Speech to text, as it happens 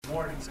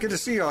Morning. It's good to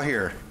see you all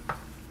here.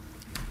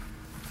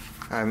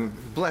 I'm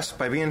blessed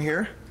by being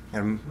here.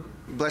 I'm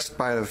blessed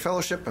by the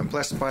fellowship. I'm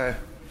blessed by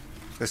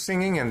the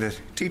singing and the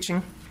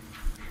teaching.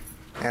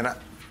 And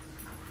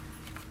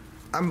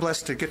I'm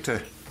blessed to get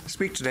to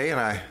speak today, and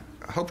I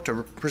hope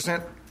to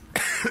present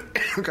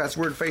God's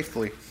Word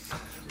faithfully.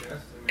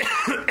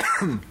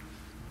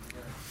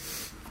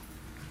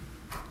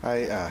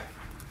 The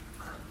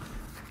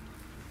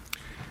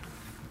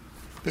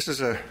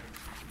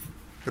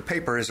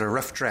paper is a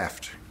rough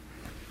draft.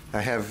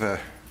 I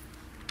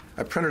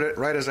printed it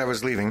right as I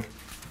was leaving,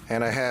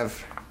 and I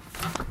have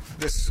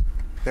this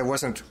that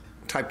wasn't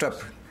typed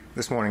up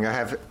this morning. I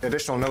have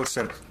additional notes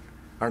that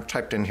aren't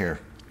typed in here.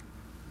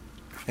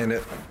 And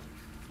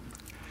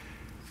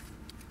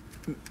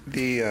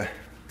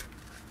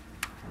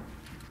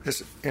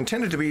it's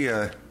intended to be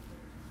a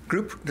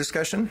group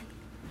discussion,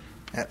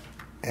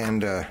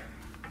 and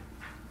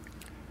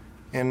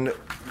in 1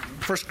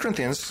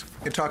 Corinthians,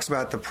 it talks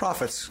about the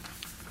prophets.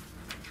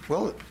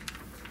 Well,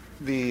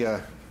 the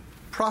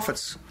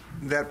prophets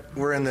that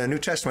were in the New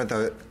Testament,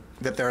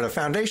 that they're the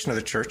foundation of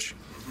the church,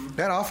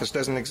 that office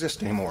doesn't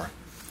exist anymore.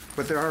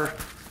 But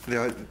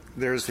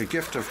there's the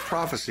gift of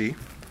prophecy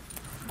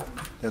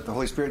that the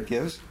Holy Spirit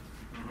gives,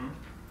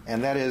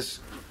 and that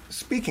is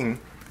speaking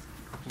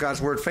God's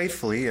Word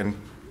faithfully and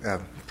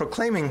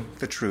proclaiming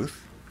the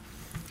truth,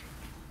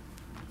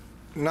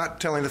 not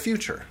telling the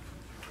future.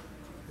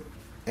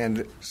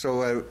 And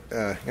so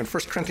in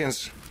 1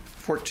 Corinthians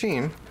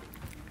 14,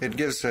 it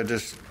gives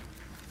just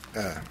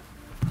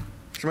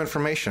some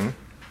information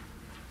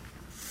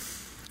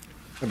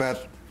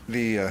about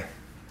the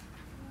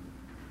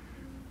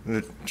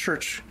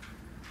church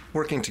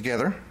working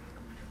together.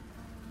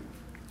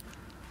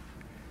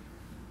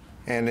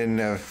 And in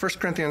 1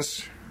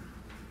 Corinthians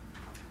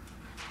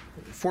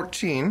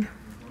 14,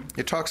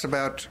 it talks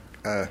about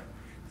the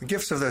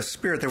gifts of the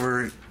Spirit that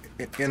were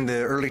in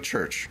the early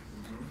church.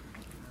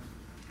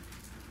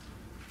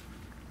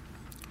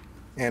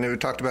 And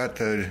it talked about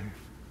the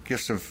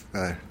gifts of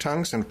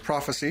tongues and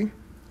prophecy.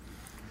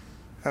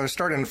 I was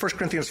starting in 1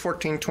 Corinthians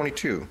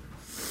 14:22.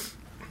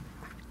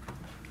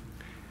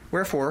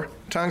 Wherefore,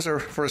 tongues are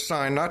for a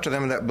sign, not to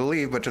them that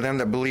believe, but to them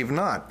that believe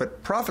not.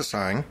 But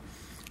prophesying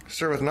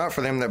serveth not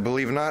for them that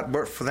believe not,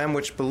 but for them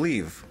which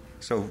believe.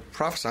 So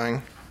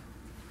prophesying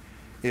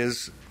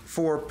is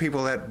for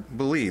people that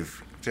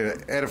believe, to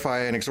edify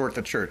and exhort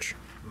the church.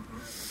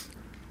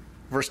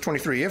 Verse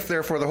 23, if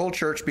therefore the whole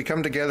church be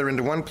come together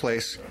into one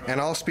place,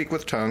 and all speak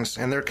with tongues,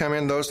 and there come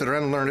in those that are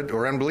unlearned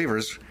or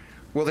unbelievers,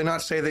 will they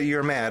not say that you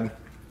are mad?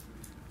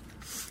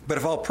 But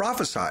if all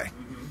prophesy,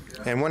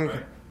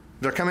 and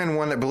there come in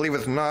one that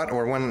believeth not,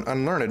 or one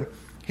unlearned,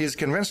 he is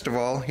convinced of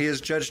all, he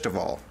is judged of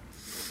all.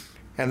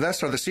 And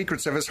thus are the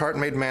secrets of his heart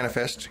made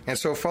manifest, and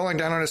so falling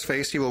down on his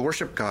face he will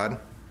worship God,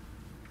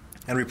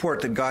 and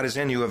report that God is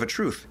in you of a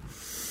truth.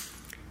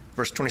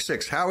 Verse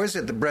 26, how is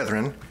it, the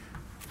brethren,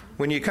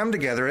 when ye come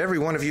together, every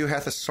one of you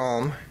hath a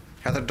psalm,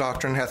 hath a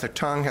doctrine, hath a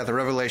tongue, hath a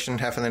revelation,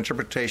 hath an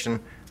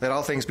interpretation, let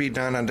all things be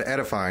done unto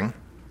edifying.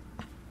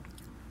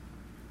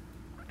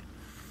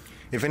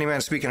 If any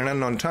man speak in an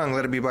unknown tongue,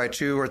 let it be by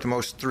two or at the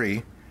most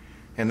three,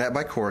 and that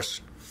by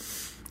course,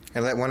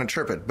 and let one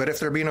interpret. But if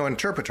there be no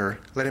interpreter,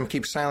 let him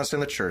keep silence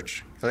in the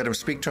church, and let him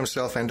speak to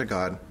himself and to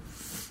God.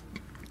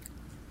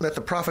 Let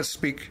the prophets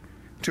speak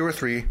two or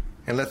three,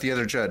 and let the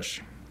other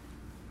judge.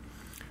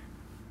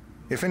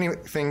 If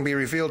anything be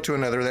revealed to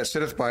another that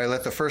sitteth by,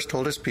 let the first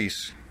hold his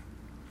peace.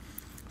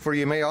 For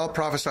ye may all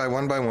prophesy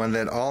one by one,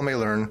 that all may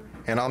learn,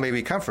 and all may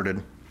be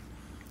comforted.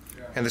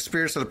 And the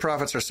spirits of the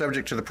prophets are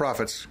subject to the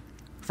prophets.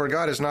 For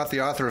God is not the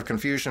author of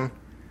confusion,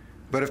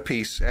 but of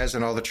peace, as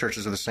in all the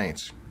churches of the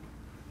saints.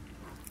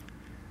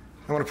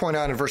 I want to point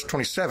out in verse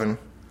 27,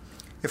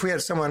 if we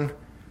had someone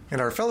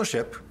in our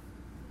fellowship,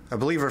 a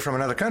believer from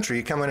another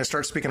country, come in and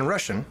start speaking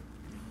Russian,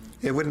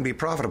 it wouldn't be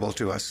profitable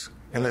to us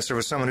unless there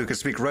was someone who could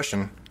speak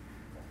Russian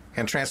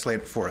and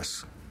translate for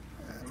us.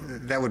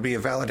 That would be a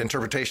valid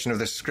interpretation of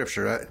this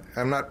scripture.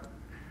 I'm not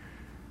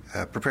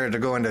prepared to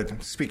go into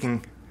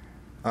speaking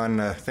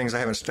on things I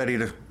haven't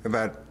studied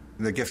about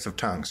the gifts of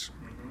tongues.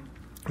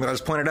 But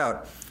as pointed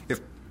out,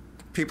 if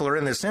people are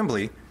in the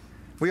assembly,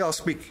 we all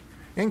speak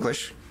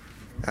English,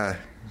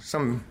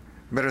 some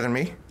better than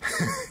me,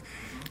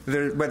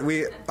 but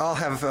we all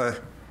have,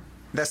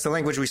 that's the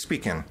language we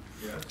speak in.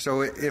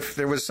 So if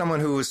there was someone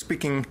who was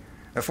speaking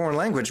a foreign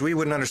language, we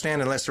wouldn't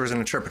understand unless there was an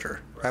interpreter.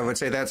 I would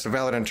say that's a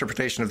valid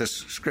interpretation of this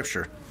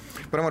scripture.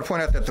 But I want to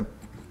point out that the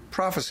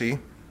prophecy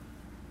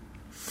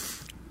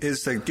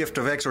is the gift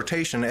of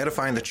exhortation,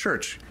 edifying the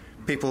church.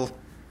 People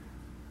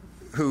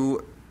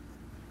who,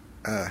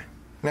 now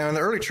in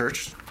the early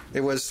church,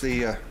 there was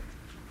an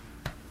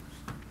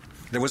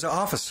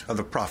office of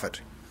the prophet.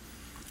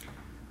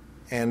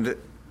 And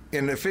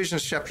in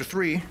Ephesians chapter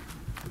 3,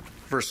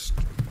 verse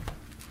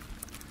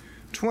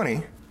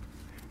 20,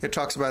 it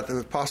talks about the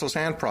apostles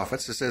and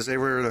prophets. It says they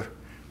were the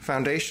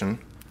foundation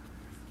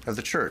of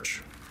the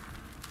church.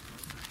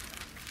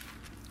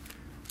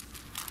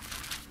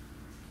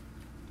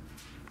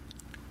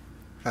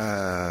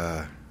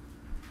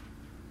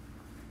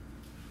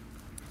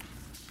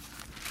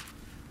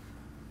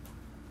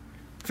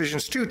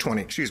 Ephesians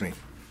 2:20, excuse me.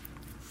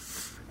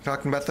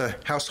 Talking about the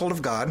household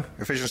of God,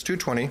 Ephesians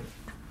 2:20,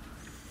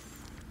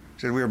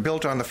 said we are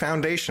built on the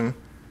foundation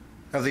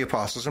of the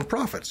apostles and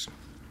prophets,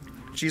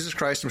 Jesus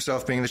Christ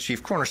himself being the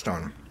chief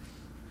cornerstone.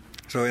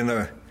 So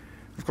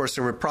of course,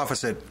 there were prophets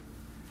there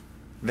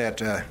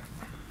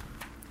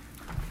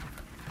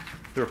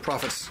were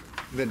prophets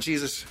that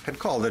Jesus had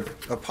called the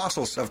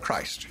apostles of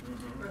Christ.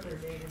 Brother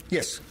David.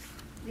 Yes.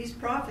 These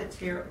prophets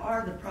here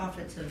are the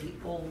prophets of the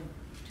Old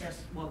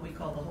Testament, what we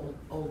call the whole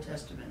Old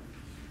Testament.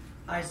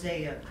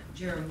 Isaiah,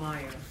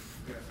 Jeremiah,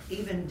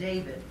 even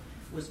David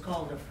was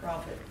called a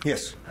prophet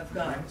of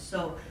God.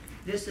 So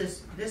this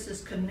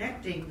is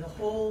connecting the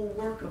whole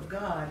work of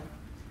God,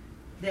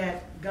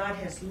 that God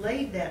has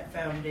laid that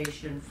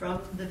foundation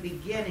from the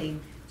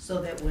beginning,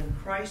 so that when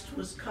Christ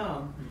was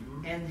come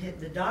and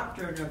the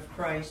doctrine of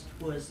Christ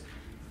was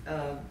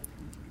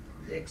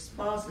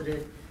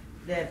exposited,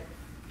 that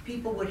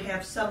people would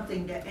have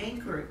something to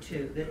anchor it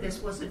to, that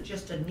this wasn't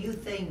just a new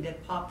thing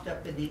that popped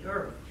up in the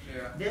earth.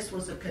 Yeah. This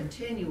was a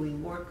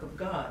continuing work of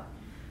God.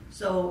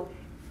 So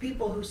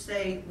people who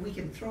say we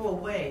can throw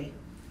away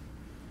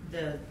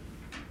the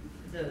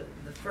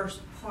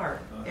first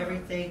part,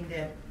 everything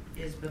that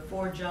is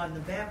before John the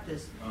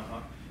Baptist,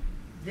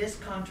 this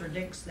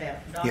contradicts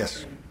that doctrine.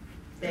 Yes.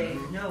 They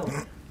know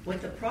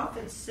what the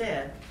prophets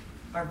said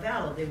are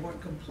valid. They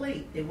weren't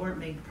complete. They weren't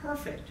made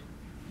perfect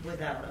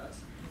without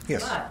us.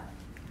 Yes. But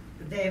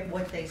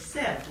what they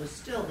said was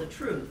still the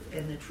truth,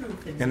 and the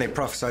truth. And they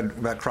prophesied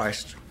about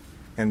Christ,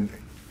 and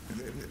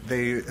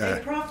they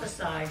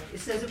prophesied. It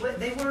says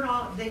they weren't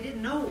all. They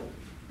didn't know.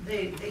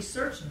 They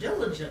searched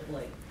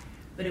diligently,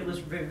 but it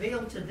was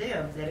revealed to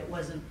them that it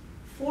wasn't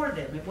for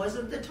them. It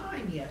wasn't the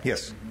time yet.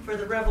 Yes. For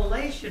the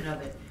revelation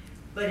of it,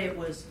 but it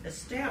was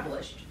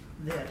established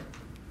then,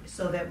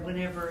 so that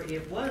whenever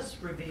it was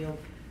revealed,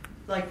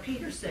 like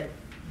Peter said,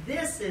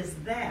 this is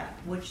that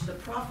which the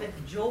prophet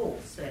Joel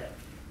said.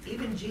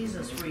 Even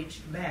Jesus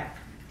reached back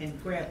and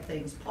grabbed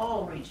things.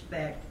 Paul reached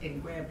back and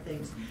grabbed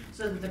things,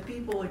 so that the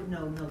people would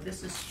know, no,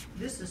 this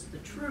is the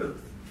truth.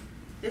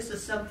 This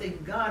is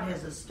something God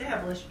has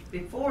established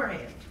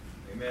beforehand.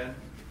 Amen.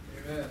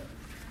 Amen.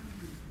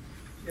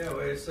 Yeah, well,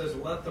 it says,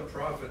 let the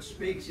prophets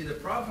speak. See, the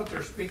prophets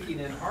are speaking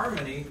in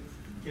harmony.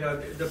 You know,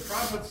 the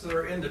prophets that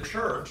are in the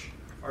church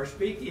are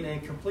speaking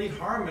in complete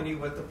harmony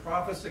with the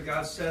prophets that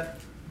God sent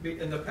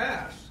in the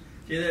past.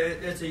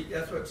 See,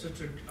 that's what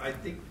such a, I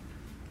think,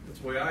 that's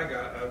the way I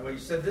got. When he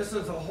said, this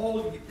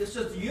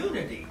is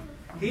unity.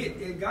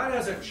 God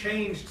hasn't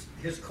changed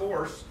his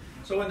course.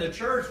 So in the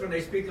church, when they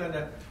speak on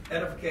the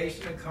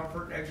edification and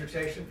comfort and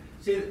exhortation,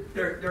 see,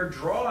 they're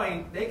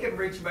drawing. They can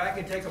reach back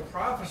and take a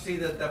prophecy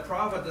that the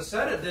prophet that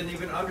said it didn't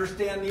even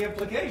understand the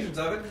implications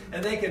of it,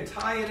 and they can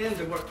tie it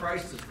into what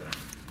Christ has done.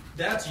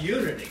 That's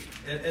unity.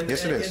 And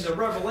yes, it is. In the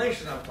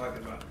revelation I'm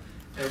talking about.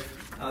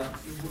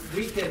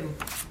 We can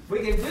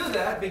do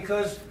that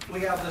because we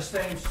have the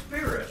same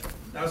Spirit.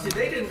 Now, see,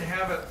 they didn't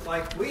have it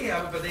like we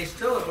have it, but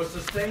it was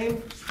the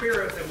same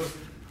Spirit that was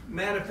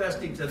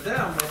manifesting to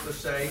them what to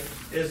say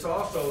is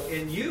also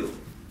in you,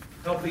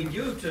 helping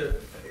you to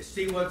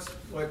see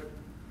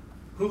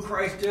who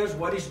Christ is,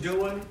 what he's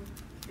doing,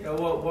 you know,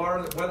 what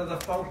are the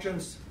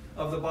functions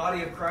of the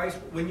body of Christ.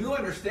 When you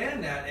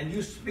understand that and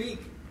you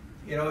speak,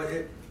 you know,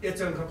 it's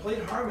in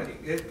complete harmony.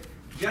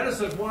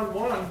 Genesis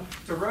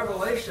 1:1 to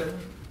Revelation,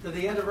 to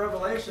the end of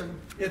Revelation,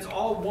 it's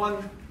all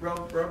one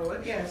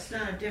revelation. Yeah, it's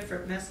not a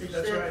different message.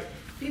 That's right.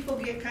 People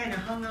get kind of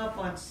hung up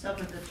on some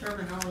of the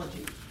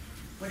terminology.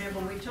 Whenever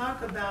we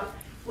talk about,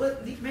 well,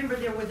 remember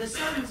there were the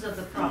sons of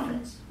the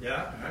prophets.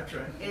 Yeah, that's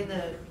right.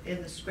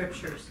 In the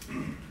scriptures,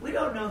 we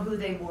don't know who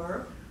they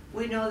were.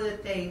 We know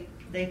that they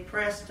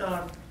pressed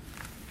on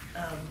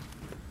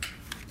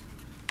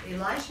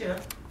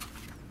Elisha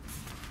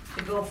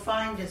to go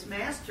find his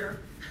master.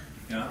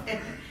 Yeah.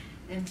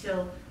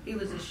 Until he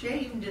was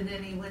ashamed, and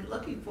then he went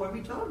looking for him.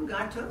 He told him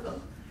God took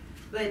him,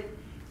 but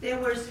there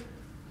was.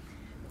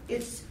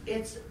 It's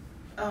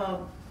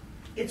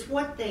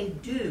what they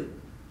do.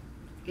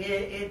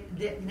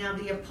 Now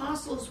the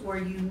apostles were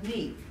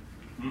unique,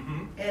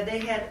 and they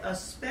had a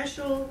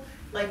special.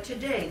 Like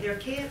today, there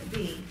can't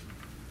be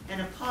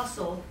an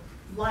apostle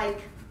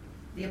like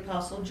the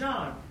Apostle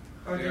John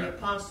or the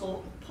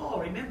Apostle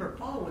Paul. Remember,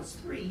 Paul was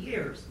 3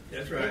 years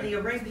in the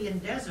Arabian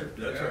desert,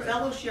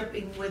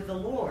 fellowshipping with the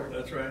Lord.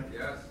 That's right.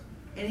 Yes.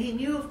 And he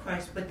knew of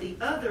Christ, but the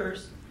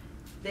others,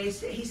 he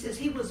says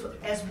he was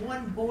as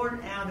one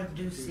born out of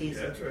due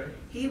season. That's right.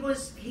 He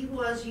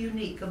was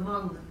unique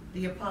among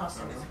the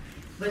apostles,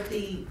 but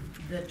the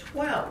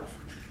 12,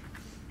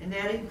 and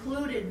that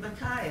included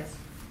Matthias,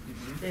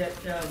 that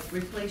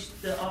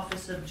replaced the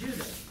office of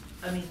Judas,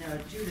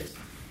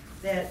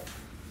 that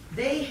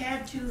they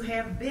had to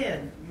have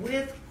been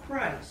with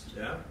Christ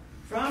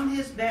from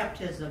his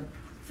baptism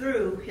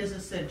through his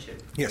ascension.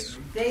 Yes.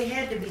 They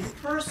had to be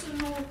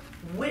personal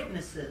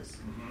witnesses.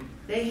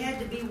 They had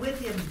to be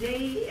with him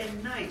day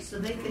and night so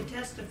they could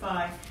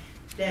testify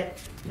that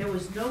there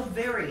was no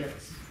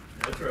variance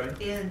That's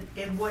right.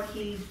 in what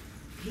he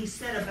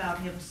said about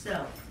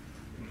himself.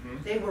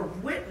 Mm-hmm. They were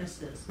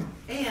witnesses,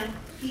 and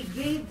he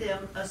gave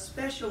them a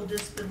special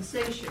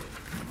dispensation.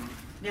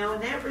 Now,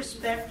 in that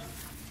respect,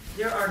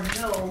 there are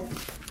no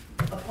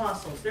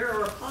apostles. There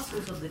are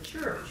apostles of the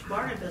church.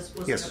 Barnabas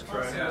was Yes. an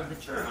apostle Right. of the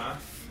church. Uh-huh.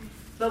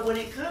 But when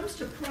it comes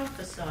to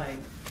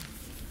prophesying,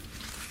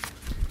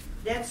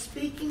 that's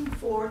speaking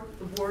forth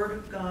the word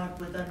of God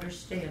with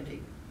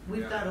understanding.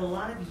 We've got a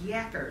lot of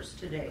yackers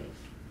today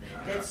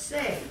that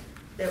say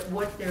that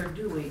what they're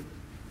doing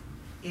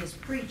is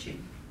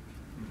preaching.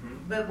 Mm-hmm.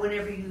 But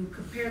whenever you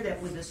compare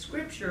that with the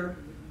scripture,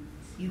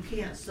 you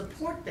can't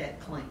support that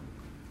claim.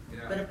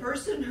 Yeah. But a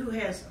person who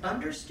has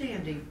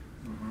understanding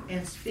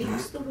and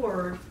speaks the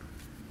word,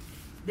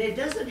 there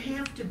doesn't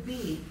have to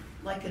be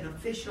like an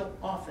official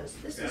office.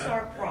 This is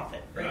our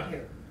prophet right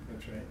here.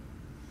 That's right.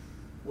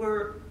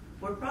 We're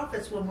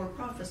prophets when we're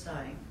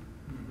prophesying,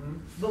 Mm-hmm.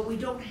 but we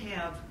don't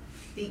have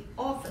the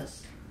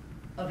office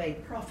of a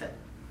prophet.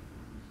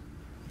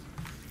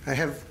 I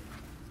have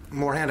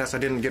more handouts I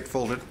didn't get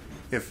folded.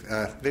 If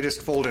they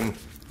just fold in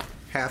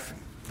half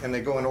and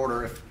they go in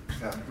order. If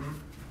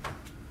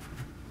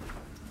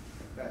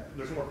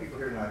there's more people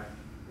here tonight,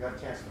 you got a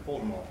chance to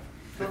fold them all.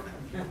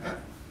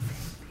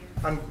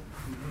 On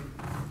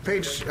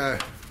page,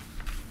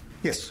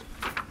 yes.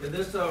 And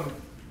this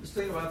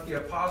thing about the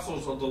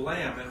apostles of the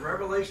Lamb in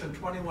Revelation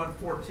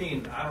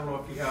 21:14. I don't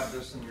know if you have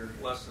this in your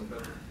lesson,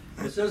 but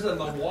it says that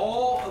the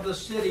wall of the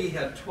city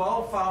had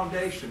 12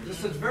 foundations.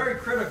 This is very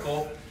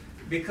critical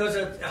because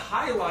it's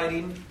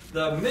highlighting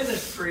the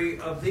ministry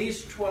of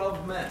these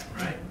 12 men,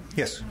 right?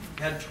 Yes.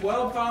 Had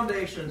 12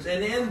 foundations,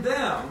 and in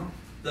them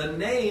the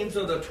names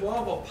of the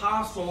 12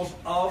 apostles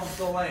of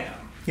the Lamb.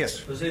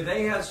 Yes. So see,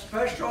 they had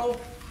special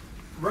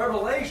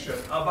revelation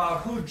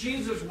about who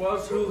Jesus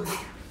was,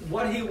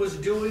 what he was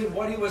doing,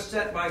 what he was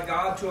sent by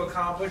God to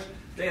accomplish.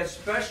 They had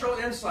special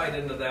insight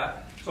into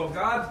that. So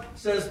God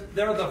says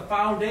they're the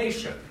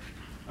foundation,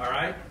 all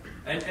right?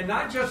 And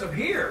not just of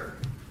here,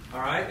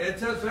 all right? It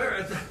says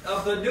there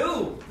of the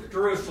new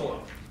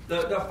Jerusalem.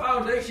 The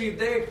foundation,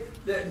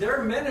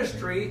 their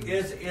ministry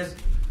is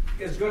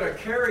going to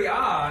carry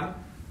on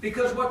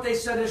because what they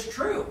said is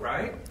true,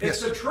 right? It's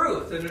Yes. the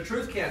truth, and the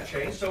truth can't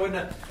change. So in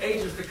the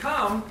ages to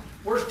come,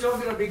 we're still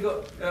going to be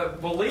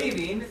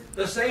believing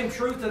the same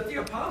truth that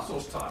the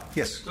apostles taught.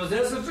 Yes. So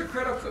this is a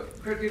critical,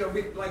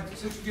 like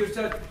Sister you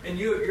said, and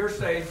you're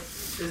saying,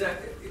 is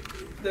that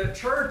the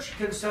church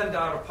can send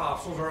out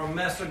apostles or a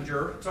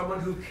messenger, someone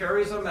who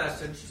carries a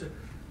message,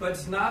 but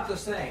it's not the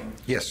same.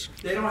 Yes.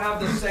 They don't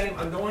have the same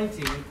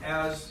anointing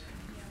as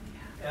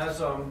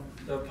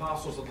the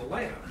apostles of the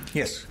Lamb.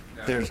 Yes.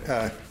 There's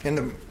in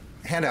the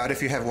handout,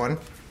 if you have one,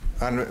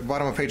 on the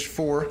bottom of page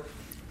 4,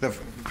 the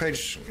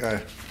page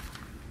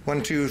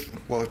 1, 2,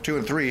 2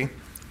 and 3,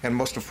 and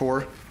most of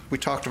 4 we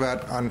talked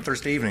about on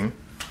Thursday evening.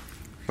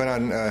 But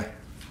on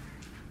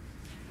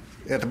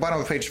at the bottom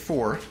of page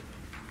 4,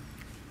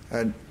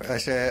 I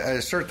say, I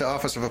assert the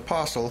office of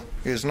apostle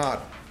is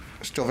not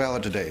still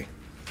valid today.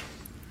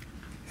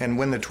 And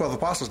when the 12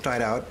 apostles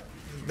died out,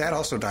 that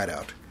also died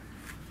out.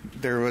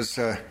 There was,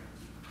 of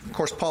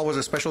course, Paul was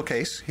a special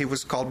case. He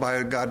was called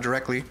by God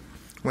directly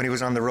when he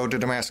was on the road to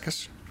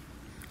Damascus.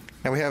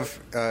 Now we have,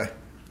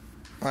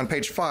 on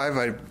page 5,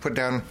 I put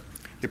down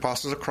the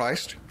apostles of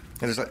Christ.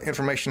 And there's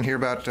information here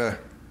about well,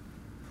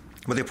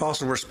 the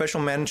apostles were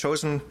special men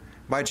chosen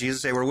by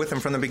Jesus. They were with him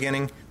from the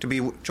beginning to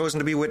be chosen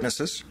to be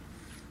witnesses.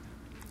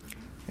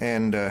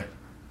 And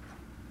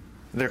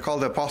they're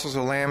called the apostles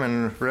of the Lamb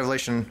in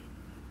Revelation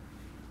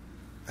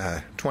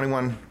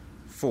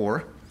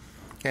 21:4.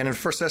 And in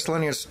 1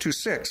 Thessalonians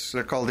 2:6,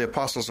 they're called the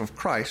apostles of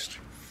Christ.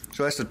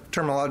 So that's the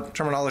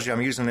terminology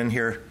I'm using in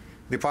here.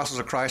 The apostles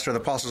of Christ or the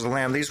apostles of the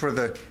Lamb. These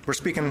were we're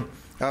speaking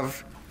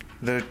of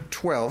the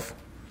 12.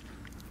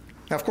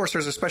 Now, of course,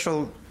 there's a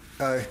special,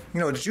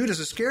 Judas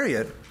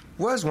Iscariot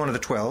was one of the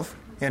 12,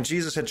 and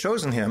Jesus had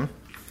chosen him,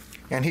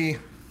 and he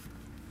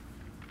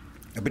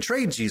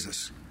betrayed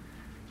Jesus,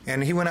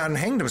 and he went out and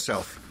hanged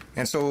himself.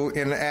 And so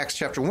in Acts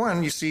chapter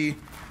 1, you see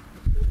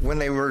when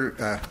they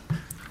were,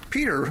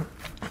 Peter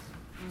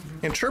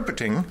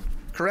interpreting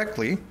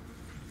correctly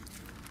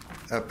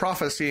a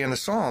prophecy in the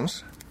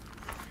Psalms,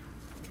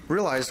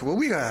 realized, well,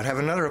 we got to have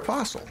another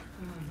apostle.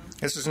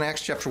 This is in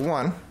Acts chapter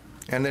 1,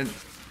 and then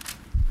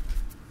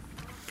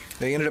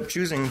they ended up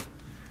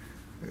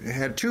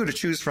had 2 to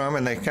choose from,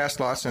 and they cast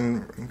lots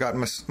and got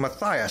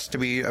Matthias to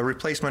be a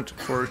replacement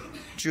for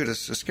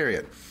Judas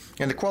Iscariot.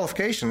 And the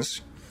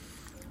qualifications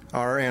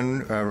are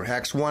in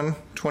Acts 1,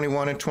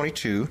 21 and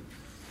 22,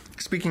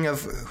 speaking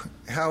of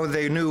how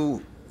they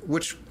knew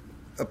which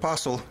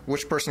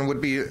person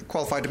would be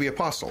qualified to be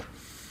apostle.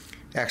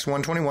 Acts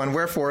 1:21,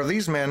 wherefore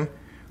these men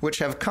which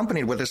have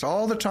companied with us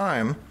all the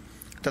time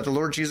that the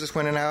Lord Jesus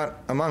went in and out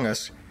among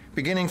us,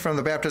 beginning from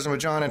the baptism of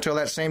John until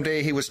that same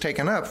day he was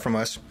taken up from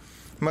us,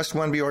 must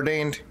one be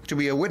ordained to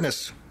be a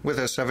witness with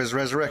us of his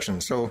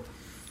resurrection. So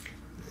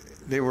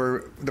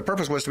the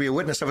purpose was to be a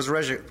witness of his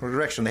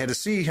resurrection. They had to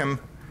see him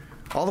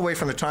all the way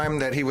from the time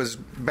that he was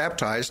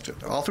baptized,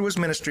 all through his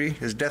ministry,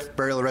 his death,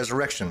 burial, and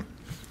resurrection.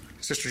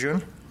 Sister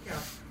June? Yeah.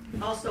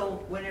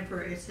 Also,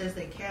 whenever it says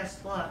they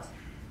cast lots,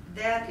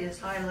 that is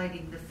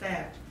highlighting the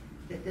fact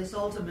that this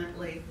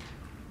ultimately,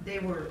 they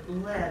were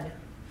led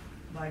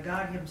by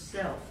God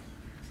himself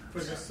for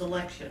the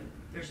selection.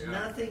 There's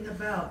nothing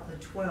about the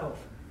 12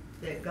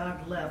 that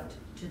God left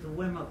to the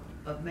whim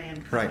of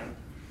mankind. Right.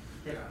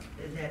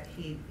 That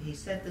he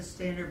set the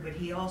standard, but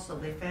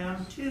they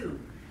found 2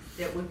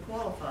 that would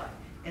qualify.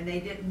 And they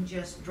didn't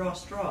just draw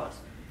straws.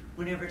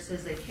 Whenever it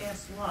says they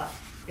cast lots,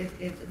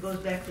 it goes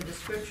back to the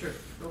scripture.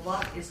 The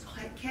lot is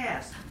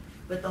cast,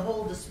 but the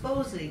whole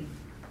disposing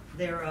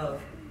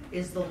thereof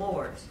is the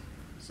Lord's.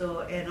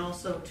 So, and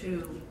also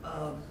to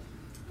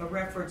a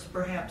reference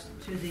perhaps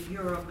to the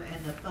Urim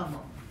and the Thummim.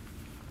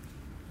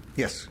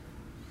 Yes.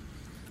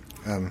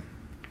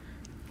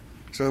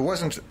 So it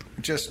wasn't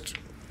just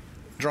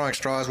drawing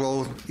straws.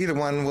 Well, either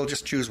one, we'll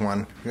just choose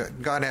one.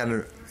 God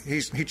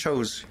he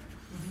chose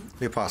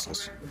the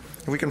apostles.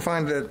 We can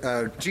find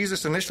that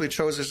Jesus initially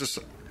chose his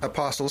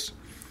apostles.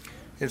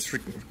 It's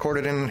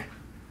recorded in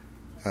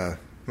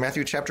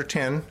Matthew chapter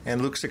 10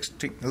 and Luke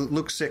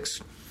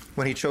 6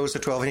 when he chose the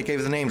 12 and he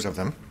gave the names of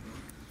them.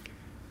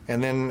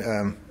 And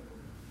then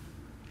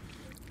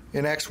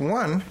in Acts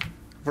 1,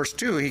 verse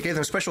 2, he gave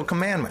them special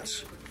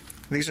commandments.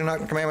 These are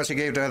not commandments he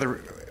gave to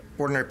other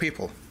ordinary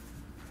people.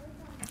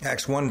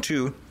 Acts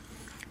 1:2,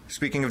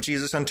 speaking of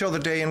Jesus, until the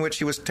day in which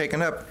he was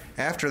taken up.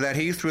 After that,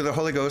 he, through the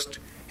Holy Ghost,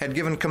 had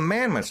given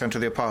commandments unto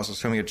the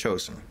apostles whom he had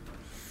chosen.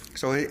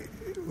 So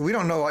we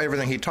don't know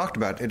everything he talked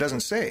about. It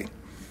doesn't say.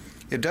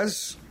 It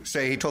does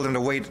say he told them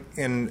to wait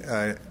in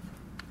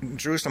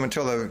Jerusalem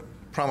until the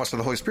promise of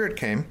the Holy Spirit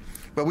came,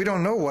 but we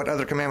don't know what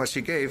other commandments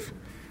he gave.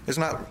 It's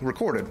not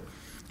recorded.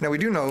 Now, we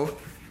do know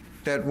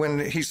that when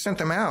he sent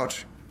them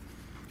out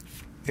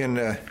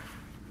in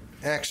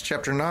Acts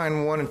chapter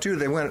 9, 1 and 2,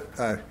 they went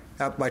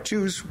out by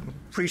twos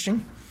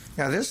preaching.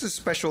 Now, this is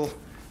special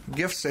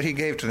gifts that he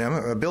gave to them,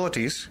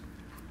 abilities,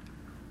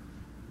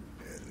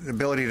 the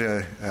ability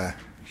to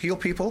heal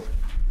people.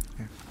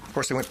 Of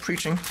course, they went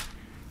preaching,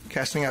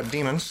 casting out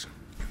demons.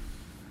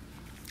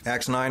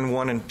 Acts 9,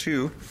 1 and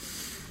 2,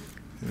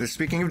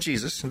 speaking of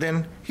Jesus.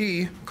 Then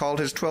he called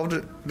his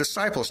 12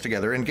 disciples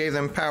together and gave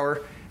them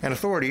power and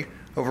authority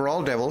over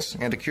all devils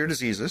and to cure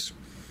diseases.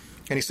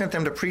 And he sent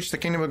them to preach the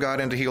kingdom of God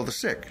and to heal the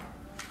sick.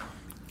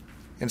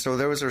 And so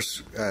those are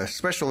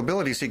special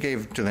abilities he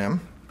gave to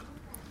them.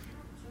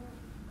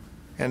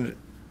 And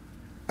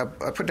I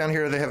put down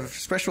here they have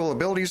special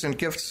abilities and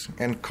gifts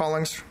and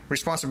callings,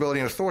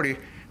 responsibility and authority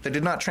that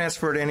did not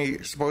transfer to any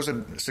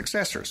supposed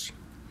successors.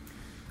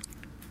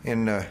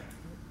 And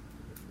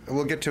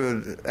we'll get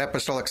to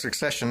apostolic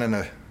succession,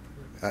 and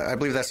I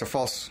believe that's a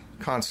false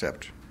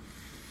concept.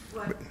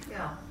 Well,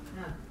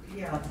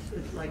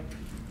 it's like...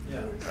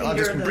 Yeah. I'll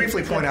just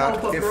briefly point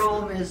out,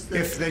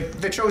 if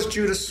they chose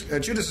Judas,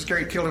 Judas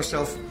Iscariot killed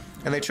himself,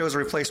 and they chose a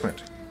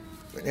replacement.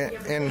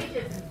 In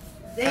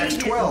Acts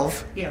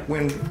 12,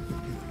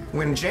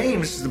 when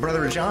James, the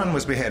brother of John,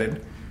 was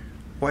beheaded,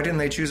 why didn't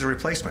they choose a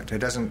replacement? It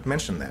doesn't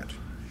mention that.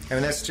 I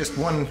mean, that's just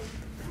one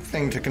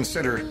thing to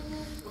consider.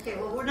 Okay,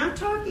 well, we're not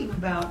talking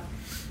about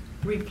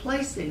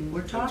replacing.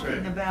 We're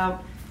talking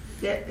about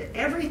that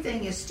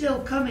everything is still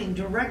coming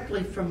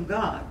directly from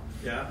God.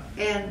 Yeah.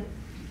 And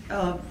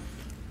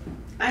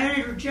I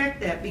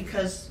interject that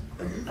because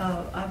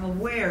I'm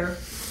aware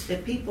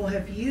that people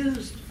have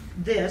used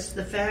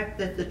the fact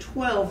that the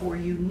 12 were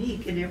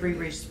unique in every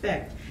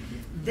respect.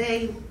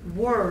 They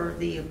were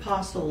the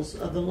apostles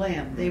of the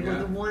Lamb. They were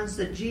the ones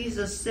that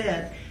Jesus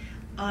said,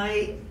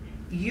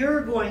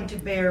 you're going to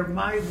bear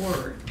my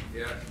word.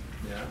 Yeah.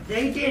 Yeah.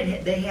 They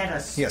did. They had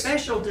a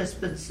special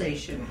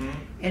dispensation,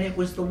 and it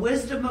was the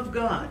wisdom of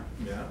God.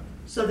 Yeah.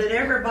 So that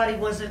everybody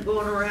wasn't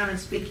going around and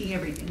speaking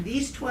everything.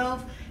 These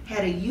 12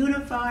 had a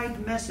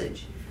unified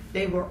message.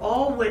 They were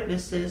all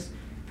witnesses.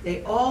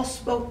 They all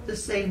spoke the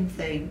same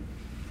thing.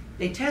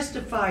 They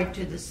testified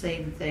to the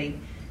same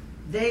thing.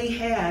 They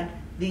had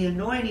the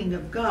anointing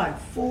of God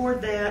for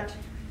that.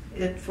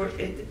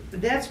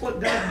 That's what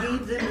God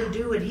gave them to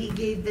do, and He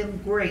gave them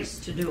grace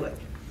to do it.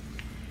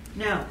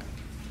 Now,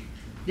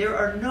 there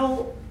are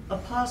no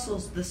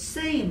apostles the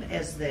same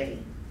as they,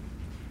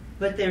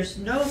 but there's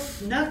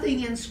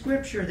nothing in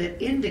Scripture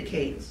that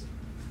indicates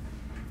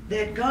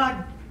that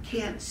God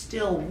can't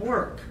still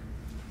work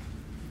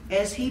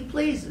as He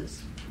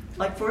pleases.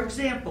 Like, for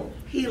example,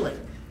 healing.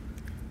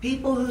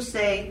 People who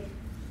say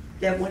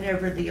that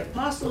whenever the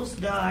apostles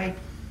died,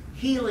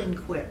 healing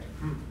quit.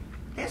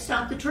 That's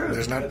not the truth.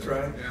 There's not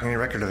any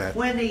record of that.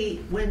 When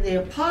the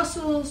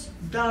apostles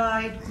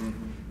died,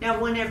 now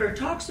whenever it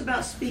talks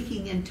about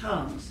speaking in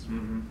tongues,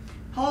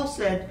 Paul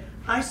said,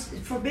 I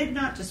forbid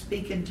not to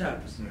speak in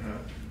tongues.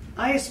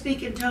 I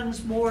speak in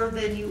tongues more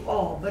than you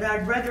all, but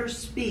I'd rather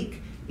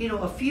speak,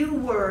 a few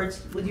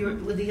words with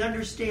the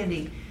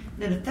understanding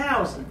than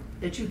 1,000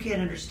 that you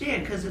can't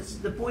understand, because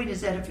the point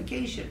is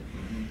edification.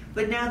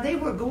 But now they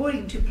were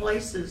going to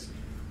places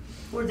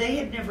where they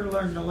had never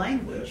learned the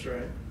language. That's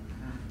right.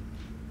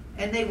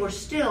 And they were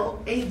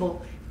still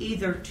able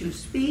either to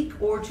speak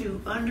or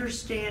to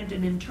understand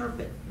and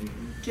interpret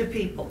to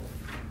people.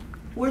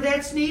 Where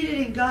that's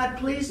needed and God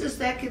pleases,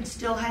 that can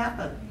still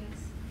happen.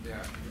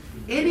 Yeah.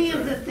 Any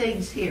of the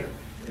things here,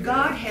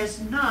 God has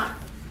not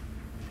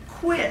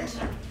quit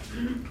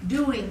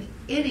doing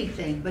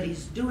anything, but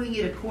He's doing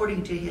it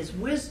according to His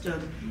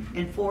wisdom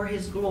and for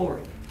His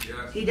glory.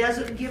 Yes. He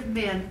doesn't give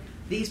men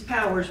these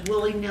powers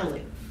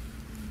willy-nilly.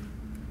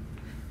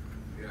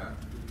 Yeah.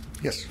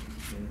 Yes.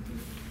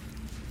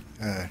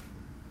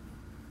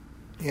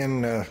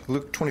 In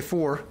Luke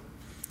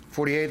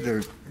 24:48,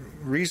 the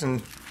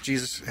reason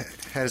Jesus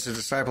has His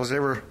disciples, they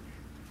were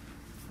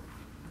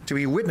to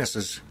be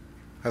witnesses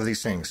of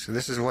these things.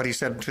 This is what He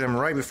said to them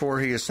right before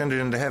He ascended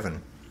into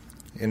heaven.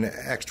 In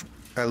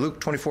Luke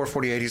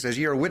 24:48, He says,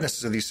 "Ye are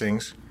witnesses of these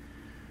things."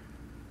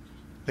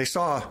 They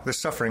saw the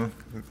suffering,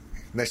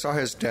 they saw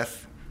His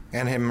death,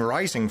 and Him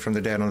rising from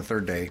the dead on the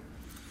third day.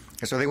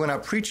 And so they went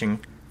out preaching,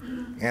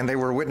 and they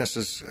were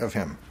witnesses of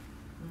Him.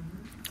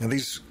 And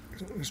these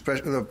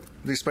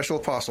special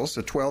apostles,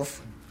 the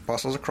 12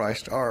 apostles of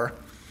Christ, are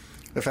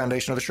the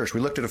foundation of the church.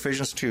 We looked at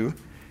Ephesians 2.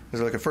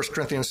 There's like at 1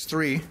 Corinthians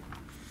 3,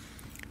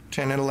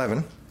 10 and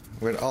 11,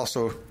 where it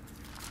also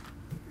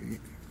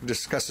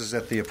discusses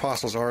that the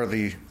apostles are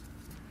the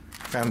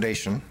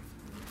foundation.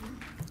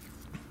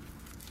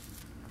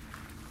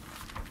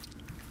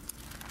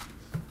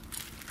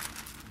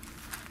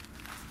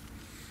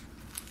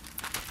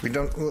 We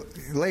don't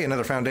lay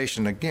another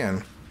foundation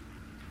again.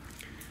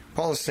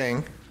 Paul is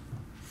saying,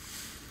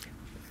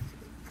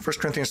 1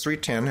 Corinthians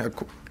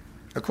 3:10,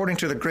 according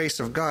to the grace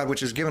of God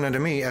which is given unto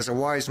me as a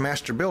wise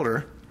master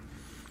builder,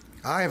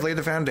 I have laid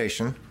the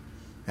foundation,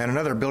 and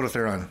another buildeth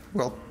thereon.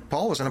 Well,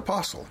 Paul was an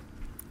apostle.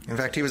 In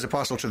fact, he was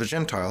apostle to the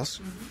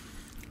Gentiles.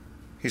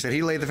 He said,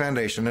 he laid the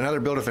foundation, another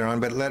buildeth thereon,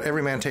 but let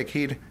every man take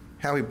heed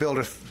how he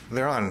buildeth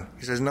thereon.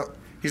 He says, no,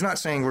 he's not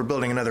saying we're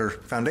building another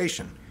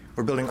foundation.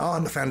 We're building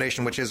on the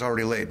foundation which is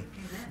already laid.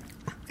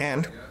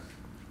 And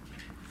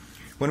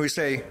when we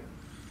say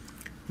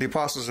the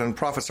apostles and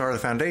prophets are the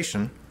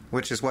foundation,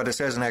 which is what it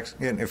says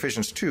in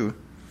Ephesians 2,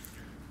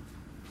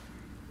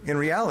 in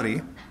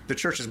reality, the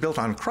church is built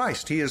on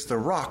Christ. He is the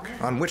rock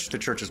on which the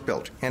church is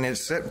built. And it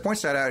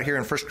points that out here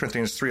in 1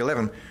 Corinthians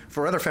 3:11.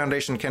 For other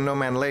foundation can no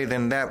man lay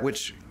than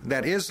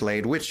that is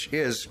laid, which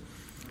is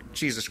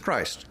Jesus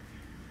Christ.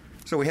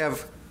 So we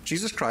have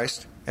Jesus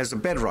Christ as the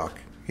bedrock.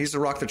 He's the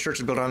rock the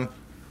church is built on,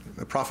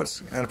 the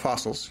prophets and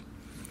apostles.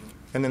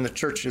 And then the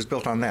church is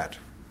built on that.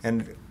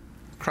 And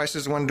Christ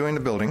is the one doing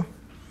the building.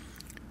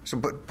 So,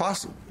 but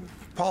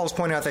Paul is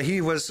pointing out that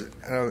he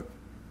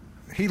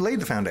laid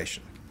the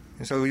foundation.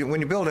 And so when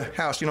you build a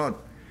house, you don't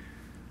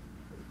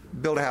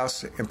build a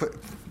house and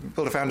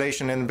build a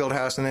foundation and build a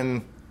house and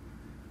then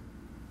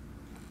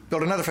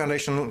build another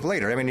foundation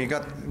later. I mean,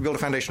 build a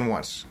foundation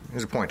once,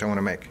 is the point I want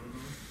to make.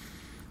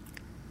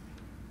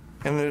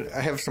 And I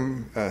have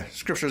some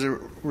scriptures that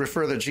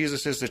refer that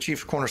Jesus is the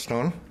chief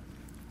cornerstone.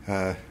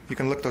 You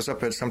can look those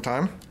up at some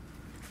time.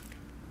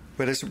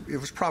 But it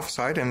was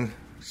prophesied in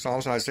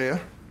Psalms and Isaiah.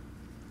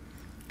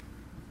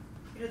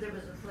 You know, there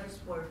was a place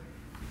where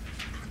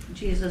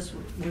Jesus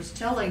was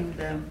telling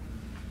them,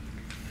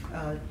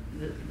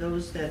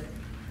 those that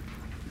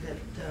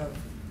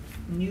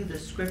knew the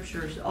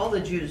scriptures, all the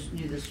Jews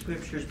knew the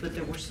scriptures, but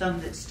there were some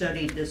that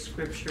studied the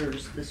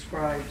scriptures, the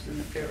scribes and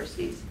the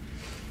Pharisees.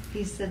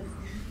 He said,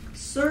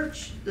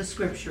 search the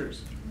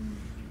scriptures,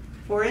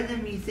 for in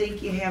them you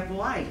think you have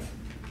life,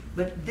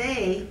 but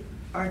they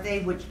are they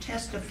which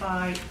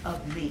testify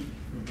of me.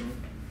 Mm-hmm.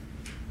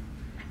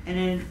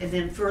 And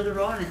then further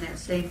on in that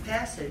same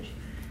passage,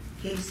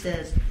 he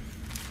says,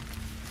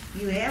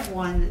 you have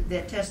one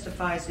that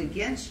testifies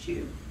against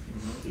you.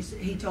 Mm-hmm.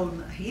 He told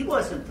him he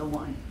wasn't the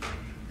one.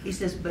 He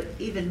says, but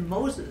even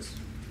Moses,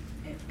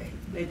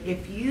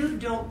 if you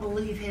don't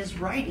believe his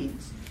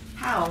writings,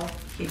 how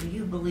can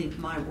you believe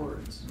my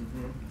words?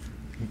 Mm-hmm.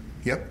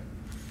 Yep.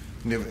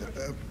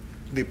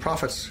 The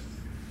prophets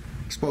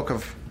spoke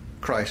of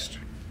Christ.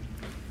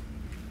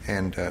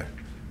 And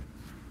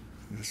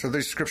so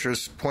these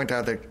scriptures point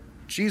out that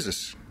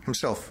Jesus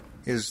himself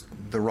is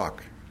the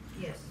rock.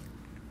 Yes.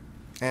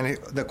 And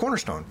the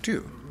cornerstone,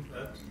 too.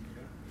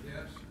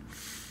 Yes.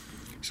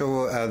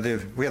 So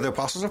we have the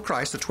apostles of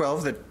Christ, the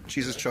 12 that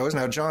Jesus chose.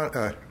 Now,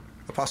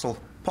 Apostle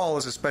Paul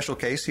is a special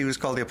case. He was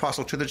called the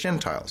apostle to the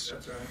Gentiles.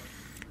 That's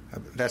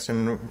right. That's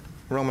in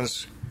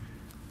Romans.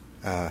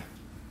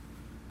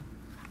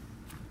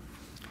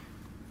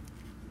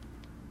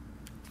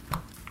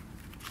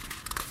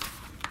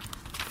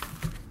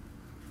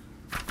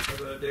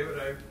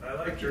 David, I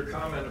like your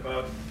comment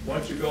about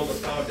once you build a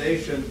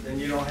foundation, then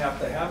you don't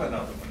have to have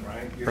another one,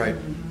 right? Right.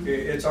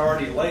 It's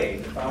already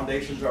laid. The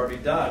foundation's already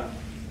done.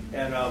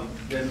 And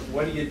then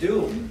what do you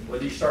do?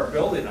 Well, you start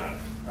building on it,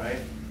 right?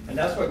 And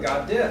that's what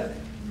God did.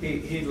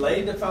 He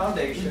laid the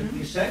foundation. Mm-hmm.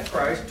 He sent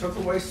Christ, took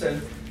away sin.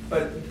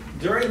 But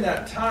during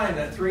that time,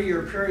 that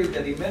 3-year period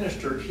that he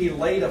ministered, he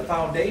laid a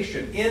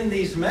foundation in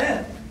these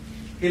men.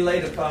 He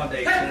laid a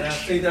foundation. And I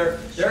see their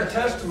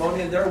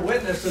testimony and their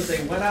witness as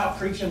they went out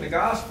preaching the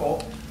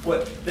gospel,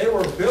 they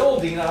were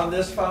building on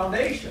this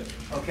foundation.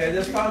 Okay,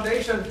 this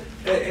foundation,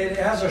 it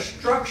has a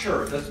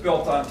structure that's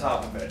built on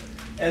top of it.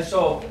 And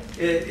so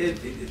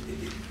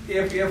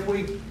if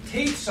we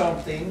teach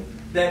something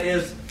that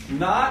is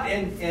not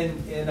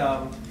in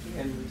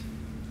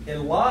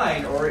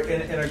line or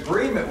in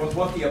agreement with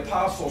what the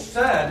apostles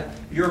said,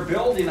 you're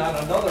building on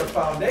another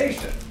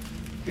foundation.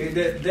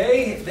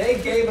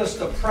 They gave us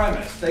the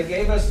premise. They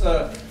gave us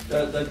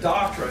the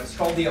doctrine. It's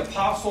called the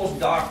apostles'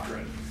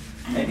 doctrine.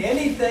 And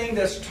anything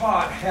that's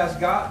taught has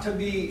got to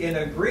be in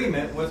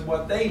agreement with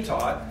what they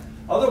taught.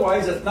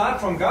 Otherwise, it's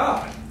not from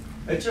God.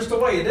 It's just the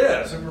way it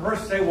is. And the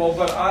person say, well,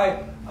 but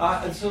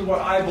this is what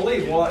I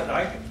believe. Well,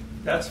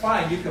 that's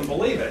fine. You can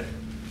believe it.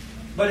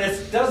 But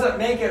it doesn't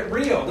make it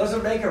real.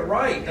 Doesn't make it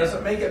right.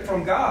 Doesn't make it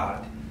from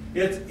God.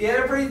 It's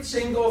every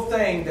single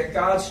thing that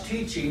God's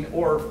teaching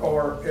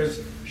or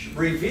is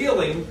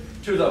revealing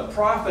to the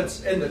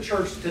prophets in the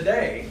church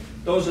today,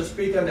 those that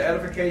speak unto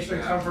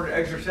edification, comfort, and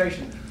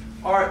exhortation,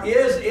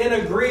 is in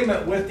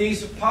agreement with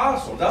these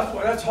apostles.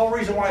 That's the whole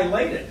reason why he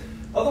laid it.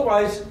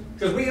 Otherwise,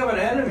 because we have an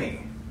enemy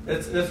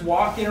that's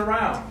walking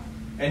around,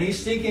 and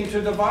he's seeking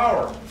to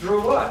devour.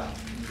 Through what?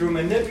 Through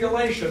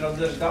manipulation of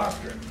this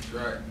doctrine.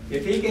 Right.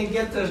 If he can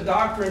get this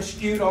doctrine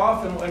skewed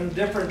off in a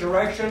different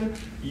direction,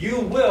 you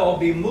will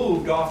be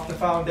moved off the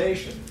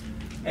foundation.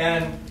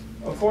 And,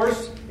 of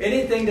course,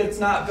 anything that's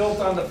not built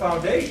on the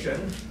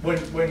foundation,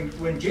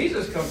 when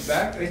Jesus comes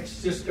back,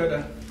 it's just going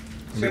to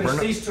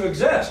cease to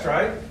exist,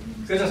 right?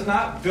 Because it's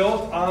not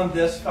built on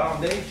this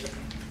foundation.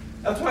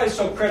 That's why it's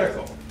so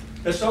critical.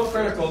 It's so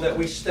critical that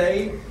we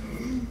stay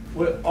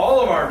with all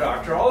of our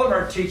doctrine, all of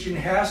our teaching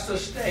has to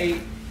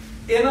stay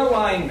in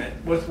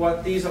alignment with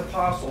what these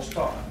apostles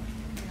taught.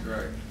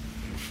 Right.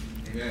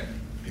 Amen.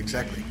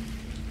 Exactly.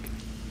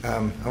 I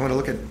want to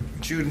look at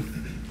Jude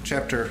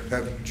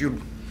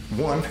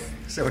 1,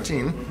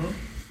 17. Mm-hmm.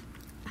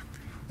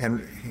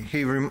 And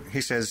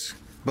he says,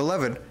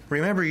 Beloved,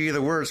 remember ye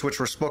the words which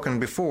were spoken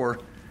before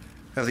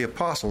of the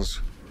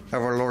apostles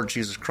of our Lord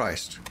Jesus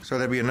Christ. So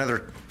that'd be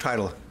another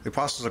title. The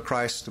apostles of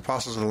Christ, the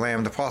apostles of the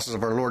Lamb, the apostles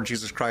of our Lord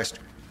Jesus Christ.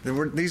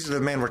 These are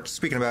the men we're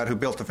speaking about who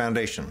built the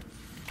foundation.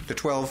 The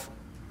 12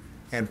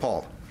 and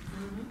Paul.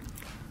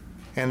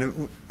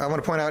 And I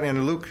want to point out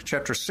in Luke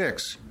chapter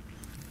 6,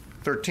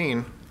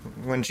 13,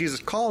 when Jesus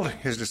called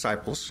his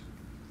disciples,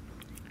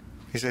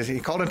 he says he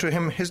called unto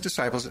him his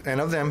disciples, and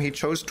of them he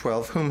chose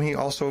 12, whom he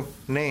also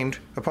named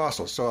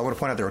apostles. So I want to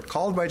point out they were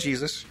called by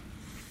Jesus,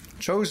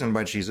 chosen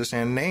by Jesus,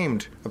 and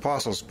named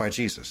apostles by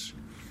Jesus.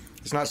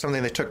 It's not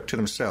something they took to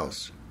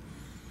themselves.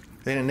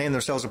 They didn't name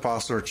themselves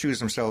apostles or choose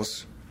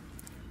themselves.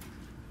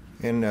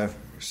 In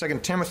 2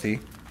 Timothy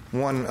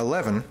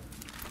 1:11,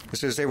 it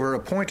says they were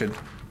appointed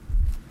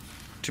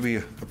to be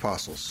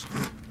apostles.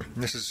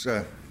 This is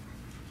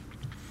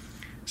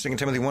 2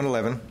 Timothy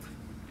 1:11.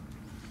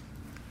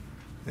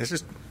 This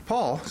is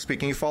Paul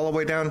speaking. You follow all the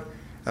way down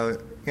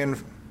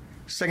in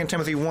 2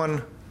 Timothy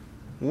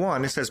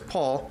 1:1. It says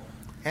Paul,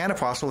 an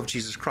apostle of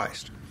Jesus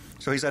Christ.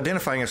 So he's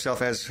identifying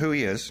himself as who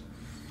he is.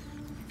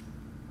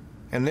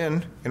 And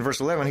then in verse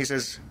 11 he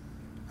says,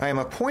 I am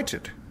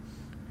appointed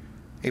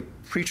a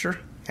preacher,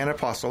 an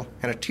apostle,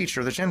 and a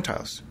teacher of the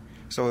Gentiles.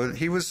 So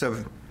he was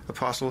an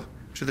apostle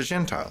to the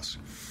Gentiles.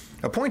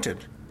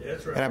 Appointed.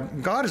 That's right.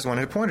 And God is the one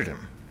who appointed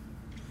him.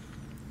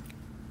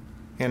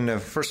 In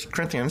 1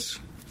 Corinthians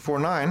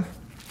 4:9,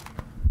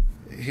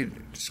 he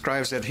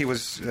describes that he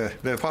was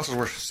the apostles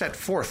were set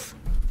forth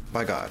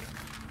by God.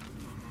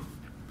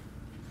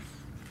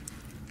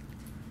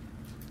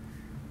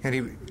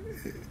 And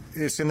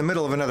it's in the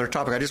middle of another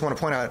topic. I just want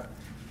to point out,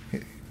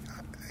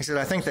 he said,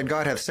 I think that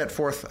God hath set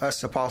forth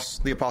us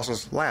the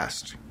apostles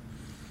last,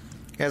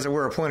 as it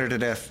were appointed to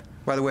death.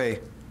 By the way,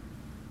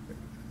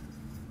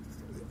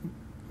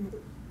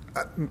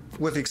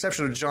 with the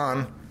exception of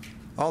John,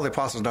 all the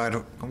apostles died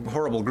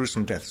horrible,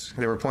 gruesome deaths.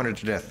 They were appointed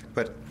to death.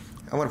 But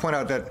I want to point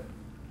out that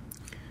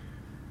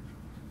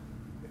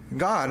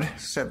God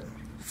set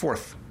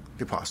forth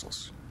the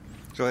apostles.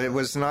 So it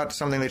was not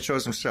something they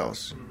chose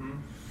themselves. Mm-hmm.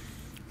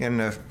 In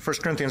 1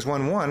 Corinthians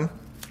 1:1,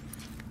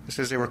 it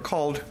says they were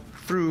called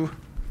through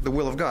the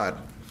will of God.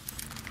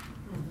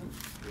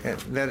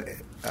 Mm-hmm.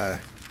 And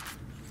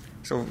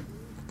so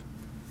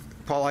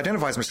Paul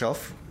identifies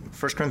himself.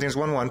 1 Corinthians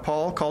 1:1,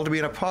 Paul, called to be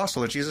an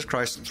apostle of Jesus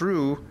Christ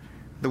through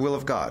the will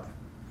of God.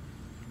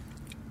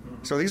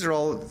 Mm-hmm. So these are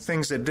all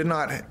things that did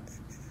not,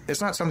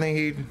 it's not something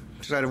he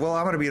decided, well,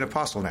 I'm going to be an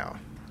apostle now.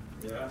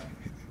 Yeah.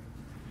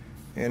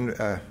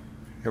 And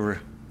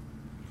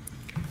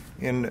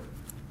in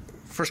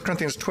 1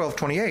 Corinthians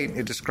 12:28,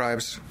 it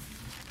describes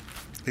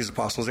these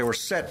apostles. They were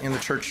set in the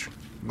church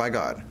by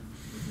God.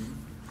 Mm-hmm.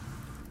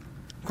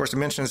 Of course, it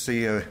mentions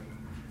the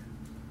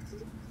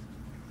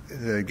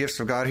gifts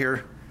of God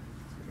here.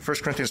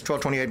 1 Corinthians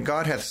 12:28,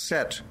 God hath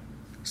set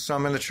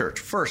some in the church.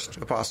 First,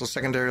 apostles.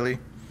 Secondarily,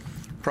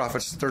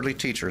 prophets. Thirdly,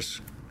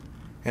 teachers.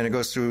 And it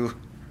goes through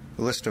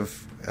the list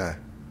of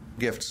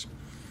gifts.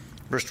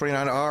 Verse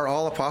 29, are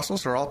all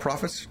apostles or all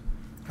prophets?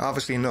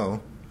 Obviously,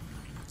 no.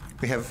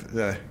 We have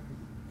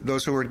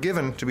those who were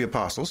given to be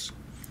apostles.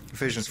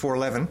 Ephesians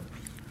 4:11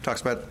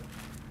 talks about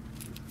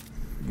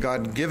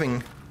God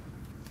giving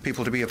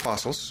people to be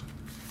apostles.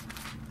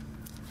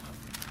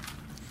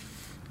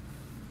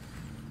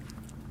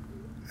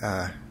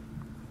 And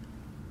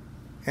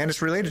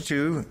it's related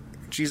to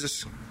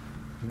Jesus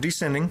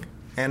descending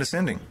and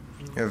ascending.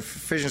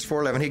 Ephesians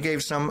 4:11, he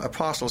gave some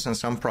apostles and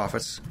some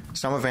prophets,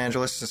 some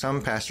evangelists and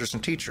some pastors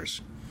and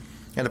teachers.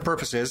 And the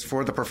purpose is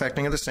for the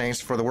perfecting of the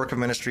saints, for the work of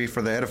ministry,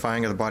 for the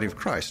edifying of the body of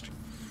Christ.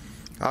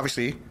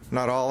 Obviously,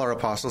 not all are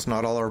apostles,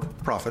 not all are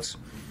prophets.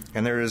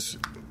 And there is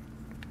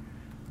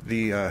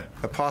the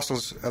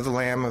apostles of the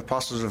Lamb,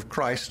 apostles of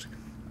Christ,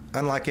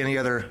 unlike any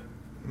other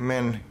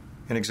men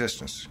in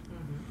existence.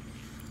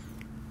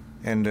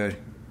 And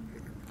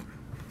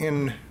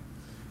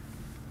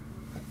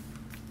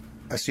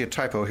I see a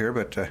typo here,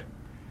 but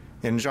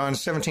in John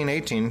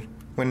 17:18,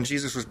 when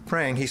Jesus was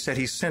praying, he said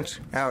he sent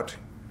out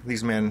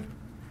these men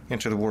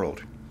into the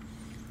world.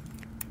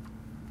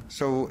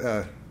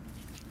 So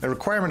a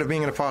requirement of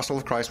being an apostle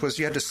of Christ was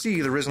you had to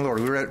see the risen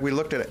Lord. We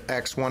looked at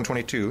Acts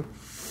 1:22,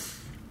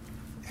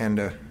 and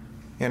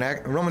in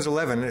Romans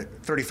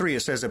 11:33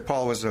 it says that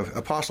Paul was an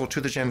apostle to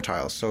the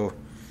Gentiles. So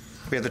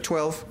we had the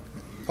 12,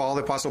 Paul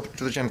the apostle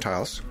to the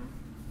Gentiles.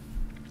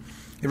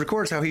 It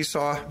records how he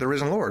saw the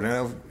risen Lord.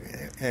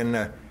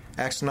 In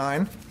Acts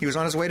 9, he was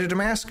on his way to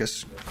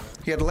Damascus.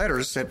 He had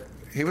letters that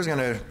he was going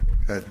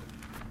to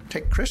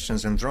take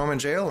Christians and throw them in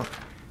jail.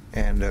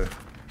 And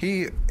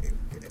he,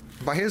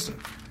 by his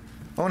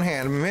own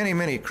hand,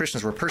 many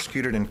Christians were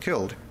persecuted and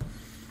killed.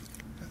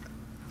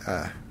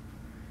 And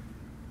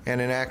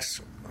in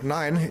Acts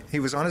 9, he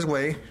was on his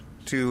way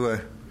to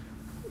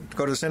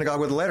go to the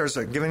synagogue with letters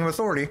giving him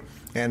authority,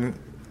 and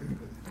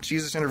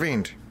Jesus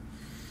intervened.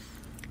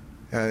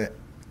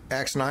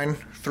 Acts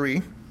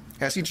 9:3.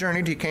 As he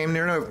journeyed, he came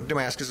near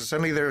Damascus, and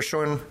suddenly there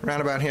shined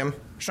round about him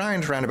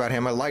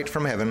a light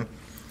from heaven.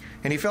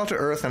 And he fell to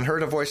earth and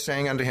heard a voice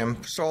saying unto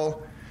him,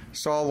 Saul,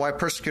 Saul, why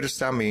persecutest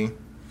thou me?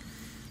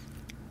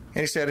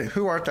 And he said,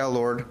 Who art thou,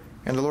 Lord?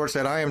 And the Lord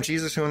said, I am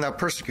Jesus whom thou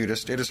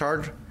persecutest. It is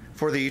hard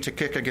for thee to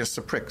kick against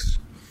the pricks.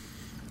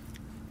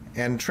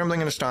 And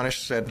trembling and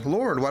astonished said,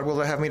 Lord, what wilt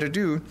thou have me to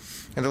do?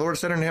 And the Lord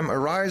said unto him,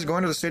 Arise, go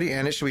into the city,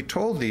 and it shall be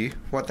told thee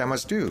what thou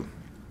must do.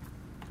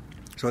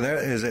 So that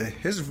is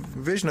his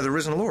vision of the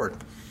risen Lord.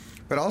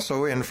 But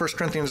also in 1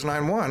 Corinthians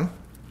 9:1,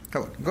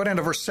 go down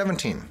to verse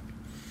 17.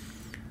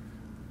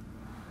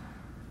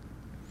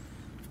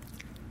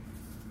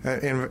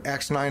 In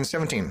Acts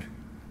 9:17.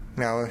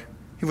 Now,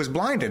 he was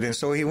blinded, and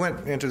so he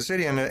went into the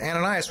city, and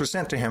Ananias was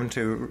sent to him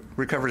to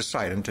recover his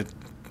sight and to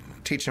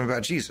teach him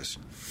about Jesus.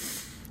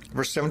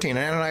 Verse 17,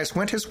 and Ananias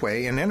went his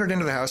way and entered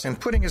into the house, and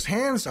putting his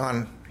hands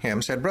on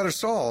him, said, Brother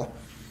Saul,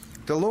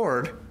 the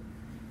Lord,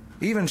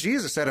 even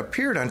Jesus that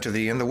appeared unto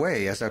thee in the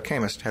way as thou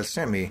camest, hath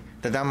sent me,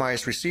 that thou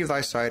mightest receive thy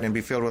sight and be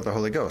filled with the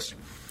Holy Ghost.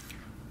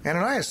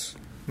 Ananias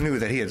knew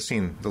that he had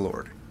seen the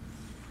Lord.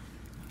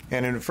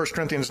 And in 1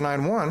 Corinthians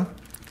 9:1,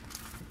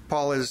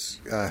 Paul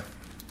is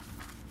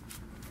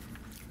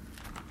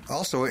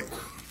also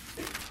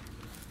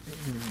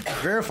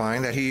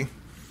verifying that he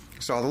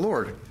saw the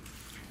Lord.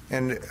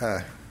 And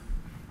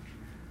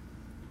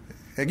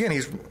again,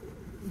 he's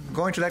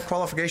going to that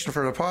qualification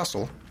for an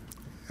apostle.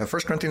 1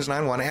 Corinthians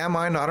 9:1, am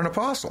I not an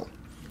apostle?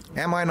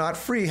 Am I not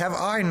free? Have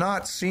I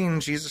not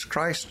seen Jesus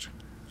Christ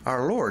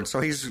our Lord?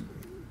 So he's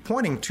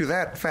pointing to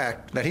that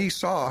fact that he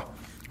saw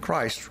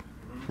Christ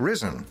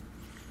risen.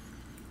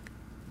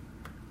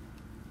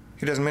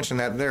 He doesn't mention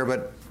that there,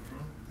 but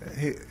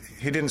he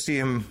didn't see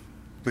him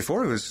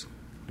before he was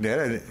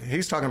dead.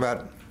 He's talking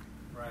about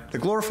the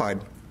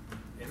glorified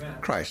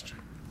Christ.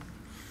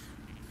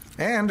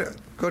 And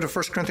go to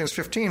 1 Corinthians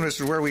 15.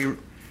 This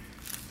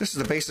is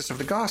the basis of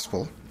the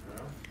gospel.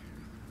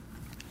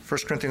 1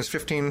 Corinthians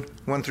 15,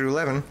 1 through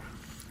 11.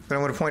 But I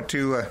want to point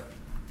to,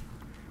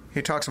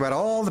 he talks about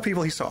all the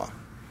people he saw.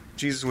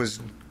 Jesus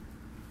was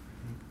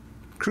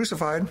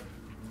crucified,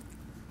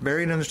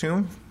 buried in the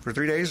tomb for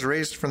 3 days,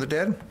 raised from the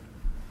dead.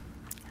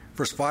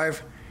 Verse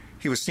 5,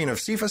 he was seen of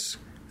Cephas,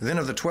 then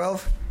of the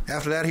 12.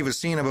 After that, he was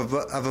seen of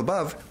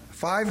above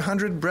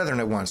 500 brethren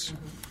at once,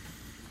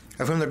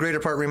 of whom the greater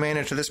part remain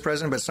unto this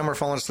present, but some are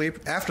fallen asleep.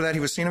 After that,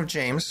 he was seen of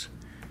James,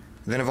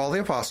 then of all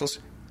the apostles.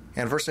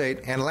 And verse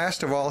 8, and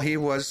last of all, he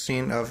was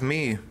seen of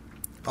me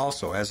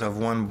also, as of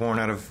one born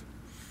out of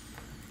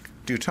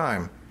due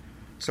time.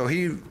 So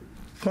he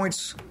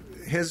points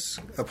his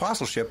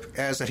apostleship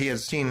as that he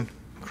had seen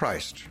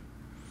Christ.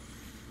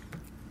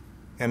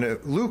 And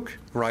Luke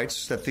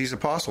writes that these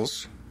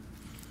apostles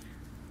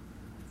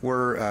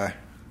were,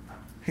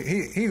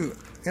 he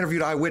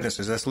interviewed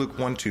eyewitnesses. That's Luke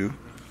 1:2.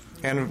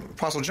 And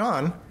Apostle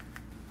John,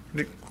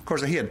 of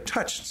course, he had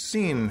touched,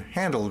 seen,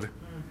 handled.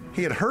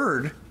 He had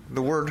heard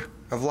the word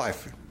of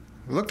life,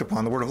 looked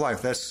upon the word of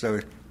life. That's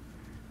so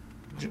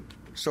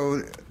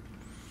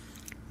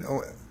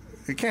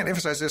you can't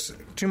emphasize this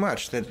too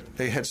much, that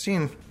they had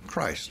seen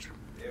Christ.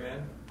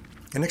 Amen.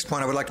 The next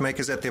point I would like to make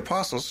is that the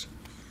apostles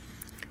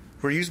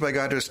were used by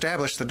God to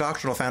establish the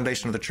doctrinal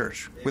foundation of the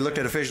church. Amen. We looked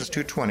at Ephesians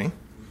 2:20.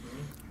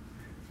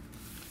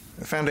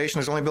 The foundation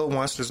is only built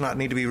once, does not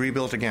need to be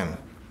rebuilt again.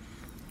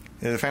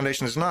 The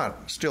foundation is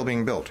not still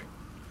being built.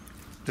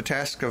 The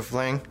task of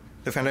laying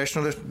the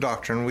foundation of the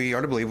doctrine, we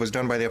are to believe, was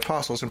done by the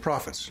apostles and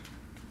prophets.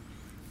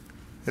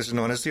 This is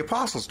known as the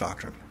apostles'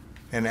 doctrine.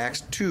 In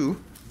Acts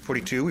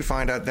 2:42, we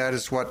find out that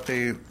is what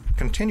they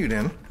continued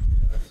in.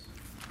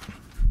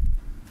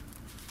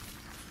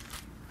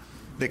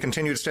 They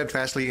continued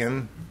steadfastly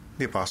in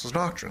the apostles'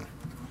 doctrine,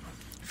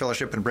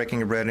 fellowship and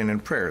breaking of bread and in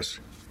prayers.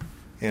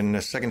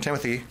 In 2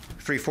 Timothy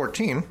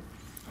 3:14,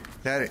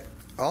 that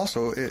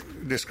also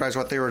it describes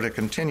what they were to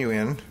continue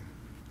in.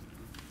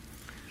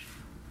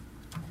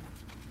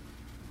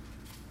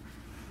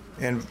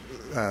 And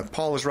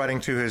Paul was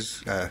writing to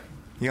his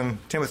young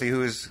Timothy,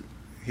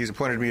 he's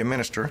appointed to be a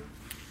minister.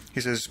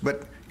 He says,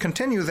 "But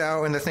continue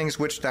thou in the things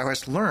which thou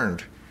hast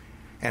learned,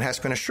 and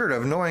hast been assured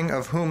of, knowing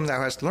of whom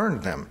thou hast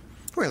learned them."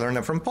 Well, he learned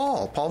them from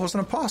Paul. Paul was an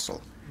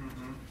apostle.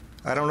 Mm-hmm.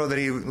 I don't know that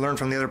he learned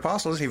from the other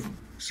apostles. He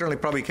certainly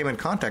probably came in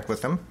contact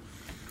with them.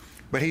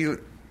 But he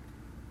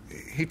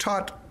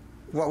taught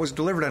what was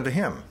delivered unto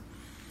him.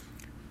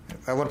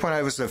 At one point,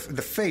 I was the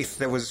faith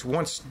that was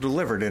once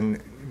delivered. In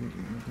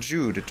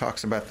Jude, it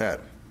talks about that.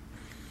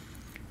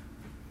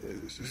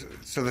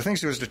 So the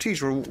things he was to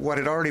teach were what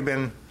had already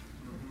been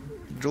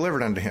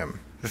delivered unto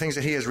him. The things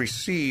that he has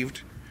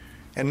received,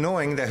 and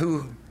knowing that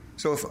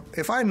So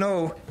if I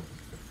know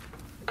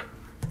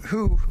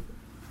who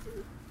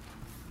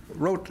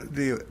wrote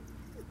the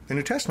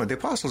New Testament, the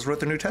apostles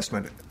wrote the New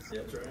Testament.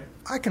 That's right.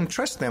 I can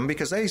trust them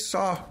because they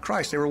saw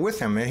Christ. They were with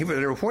him. They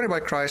were appointed by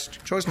Christ,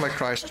 chosen by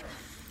Christ.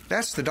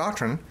 That's the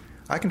doctrine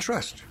I can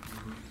trust.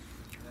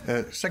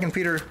 2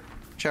 Peter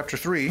chapter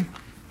 3,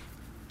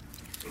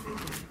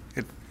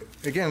 it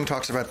again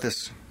talks about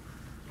this.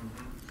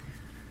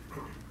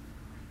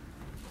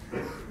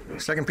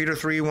 2 Peter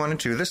 3, 1 and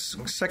 2. This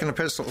second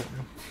epistle,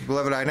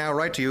 beloved, I now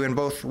write to you, in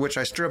both which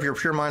I stir up your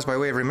pure minds by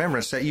way of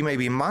remembrance, that you may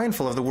be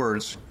mindful of the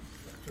words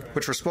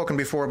which were spoken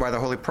before by the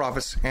holy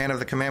prophets, and of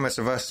the commandments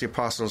of us, the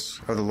apostles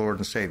of the Lord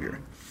and Savior.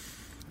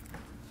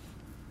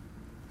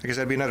 I guess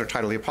that'd be another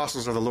title, the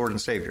apostles of the Lord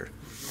and Savior.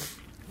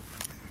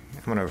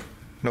 I'm going to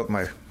note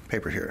my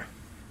paper here.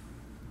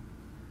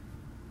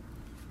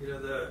 You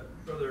know,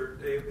 Brother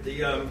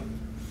Dave,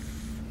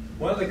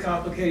 one of the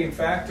complicating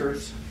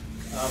factors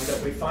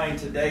that we find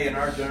today in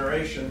our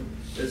generation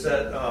is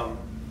that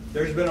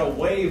there's been a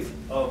wave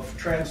of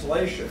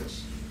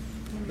translations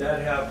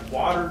that have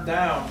watered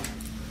down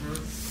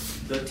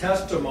the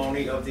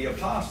testimony of the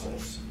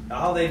apostles. Now,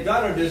 how they've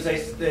done it is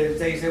they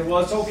say, well,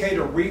 it's okay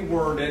to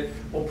reword it.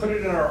 We'll put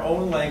it in our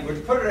own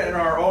language, put it in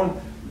our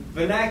own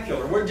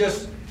vernacular. We're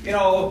just,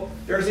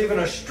 there's even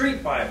a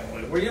street Bible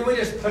where we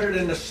just put it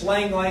in the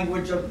slang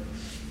language of.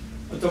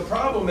 But the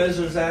problem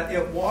is that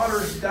it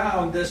waters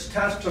down this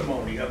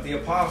testimony of the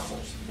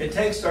apostles. It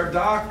takes our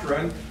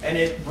doctrine and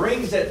it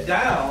brings it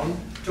down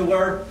to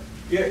where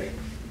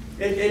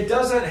it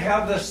doesn't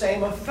have the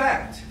same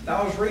effect.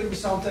 Now, I was reading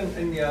something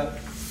in the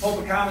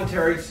pulpit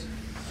commentaries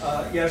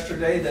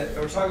yesterday that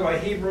they were talking about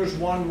Hebrews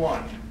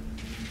 1:1,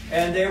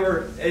 and they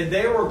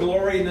were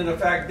glorying in the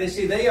fact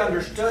they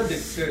understood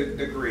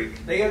the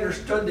Greek, they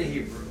understood the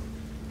Hebrew.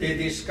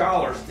 These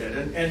scholars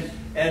did,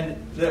 and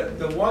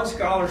the one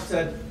scholar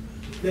said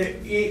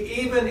that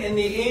even in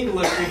the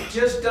English, it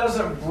just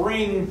doesn't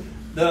bring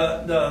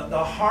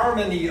the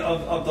harmony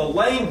of the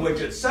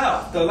language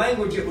itself, the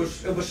language it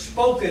was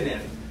spoken in.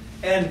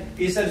 And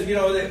he says,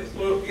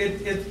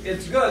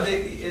 it's good.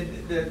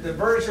 The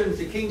version,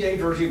 the King James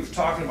version he was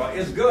talking about,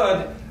 is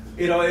good.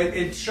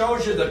 It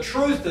shows you the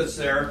truth that's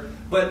there,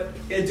 but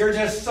there's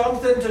just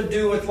something to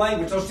do with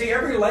language. So see,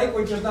 every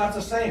language is not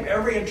the same.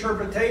 Every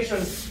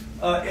interpretation,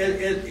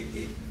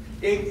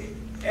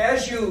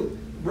 as you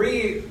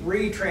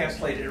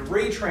retranslate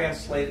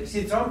it,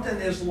 see, something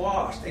is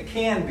lost. It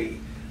can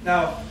be.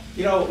 Now,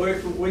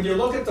 when you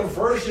look at the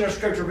version of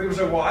Scripture, people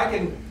say, well, I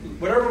can,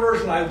 whatever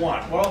version I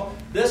want. Well,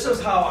 this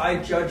is how I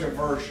judge a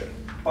version,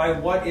 by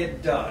what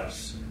it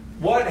does.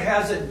 What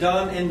has it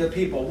done in the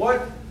people?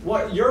 What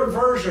your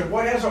version,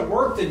 what has it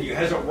worked in you?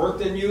 Has it worked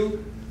in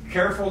you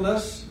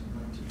carefulness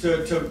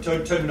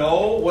to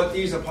know what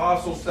these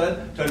apostles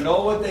said, to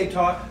know what they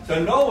taught, to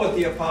know what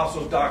the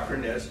apostles'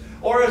 doctrine is?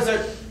 Or is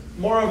it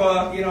more of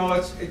a,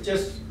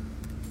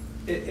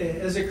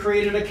 has it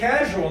created a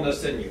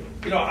casualness in you?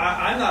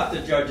 I'm not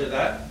the judge of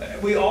that.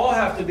 We all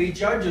have to be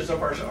judges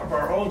of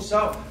our own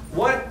self.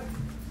 What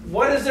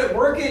is it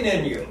working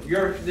in you?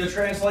 The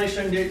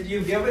translation that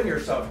you've given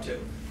yourself to.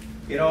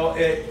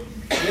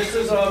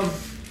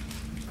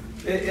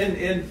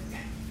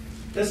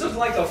 This is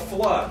like a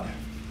flood.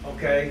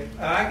 Okay,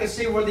 I can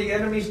see where the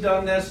enemy's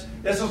done this.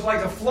 This is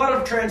like a flood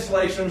of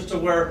translations to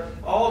where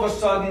all of a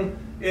sudden,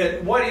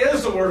 what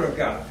is the Word of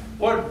God?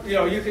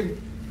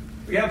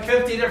 You have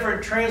 50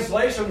 different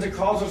translations that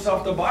calls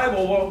itself the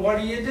Bible. What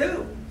do you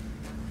do?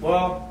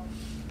 Well,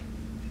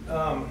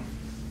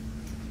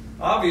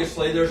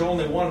 obviously there's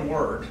only one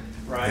Word,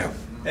 right?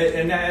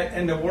 Yeah.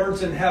 And the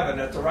Word's in heaven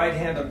at the right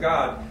hand of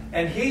God.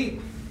 And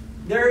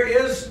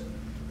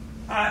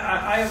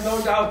I have no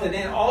doubt that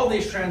in all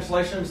these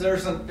translations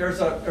there's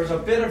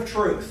a bit of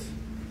truth.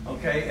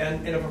 Okay,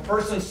 and if a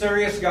person's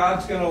serious,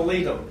 God's going to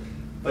lead them.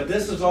 But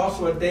this is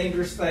also a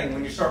dangerous thing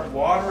when you start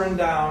watering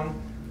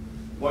down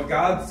what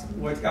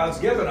God's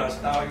given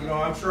us. Now,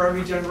 I'm sure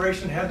every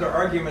generation had their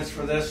arguments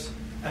for this,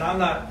 and I'm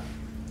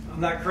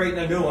not creating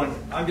a new one.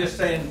 I'm just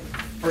saying,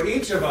 for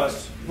each of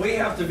us, we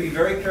have to be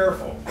very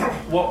careful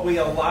what we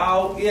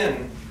allow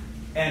in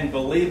and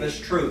believe is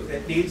truth.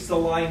 It needs to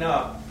line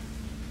up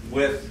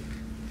with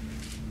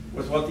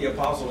what the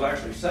apostles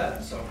actually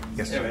said. So,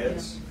 yes. Anyway,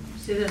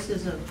 See, this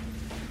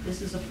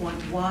is a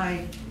point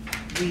why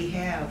we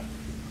have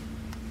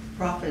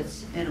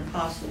prophets and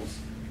apostles.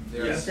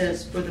 Yes. It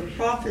says, "For the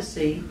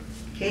prophecy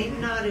came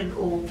not in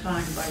old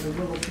time by the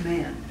will of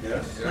man,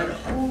 Yes. but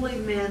holy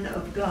men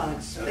of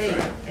God spake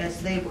right.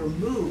 as they were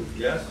moved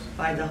Yes.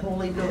 by the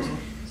Holy Ghost."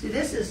 See,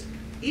 this is,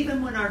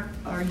 even when our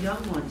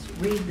young ones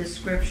read the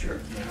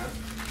scripture,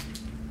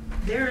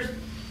 there's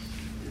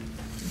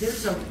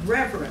a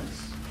reverence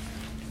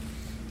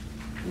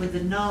with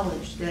the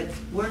knowledge that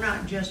we're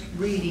not just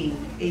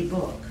reading a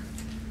book.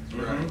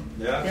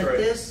 Mm-hmm. Yeah, that's That right.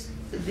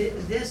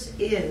 this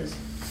is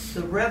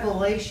the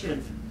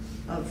revelation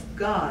of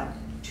God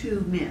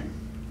to men.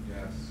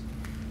 Yes.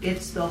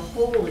 It's the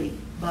Holy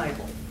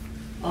Bible.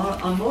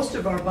 On most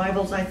of our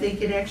Bibles, I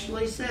think it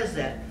actually says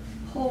that.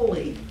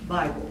 Holy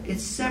Bible.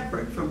 It's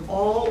separate from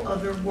all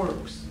other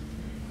works,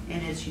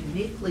 and it's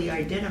uniquely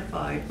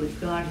identified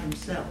with God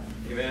Himself.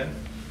 Amen.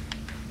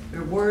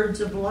 They're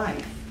words of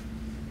life.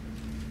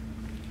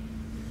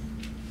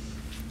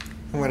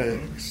 I want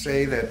to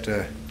say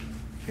that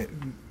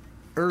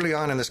early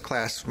on in this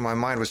class, my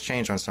mind was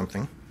changed on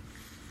something.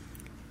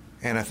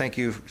 And I thank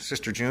you,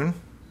 Sister June.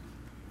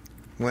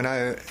 When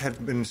I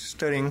had been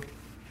studying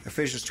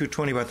Ephesians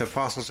 2:20 about the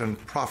apostles and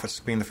prophets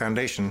being the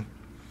foundation,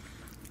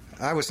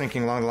 I was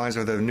thinking along the lines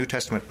of the New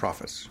Testament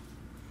prophets.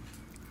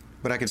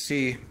 But I could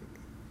see,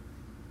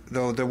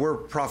 though there were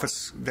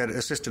prophets that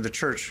assisted the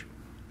church,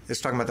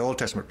 it's talking about the Old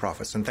Testament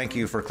prophets. And thank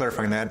you for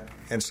clarifying that.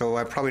 And so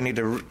I probably need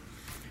to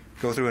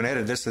go through and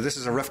edit this. So this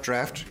is a rough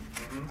draft.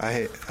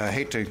 I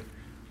hate to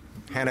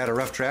hand out a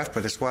rough draft,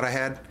 but it's what I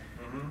had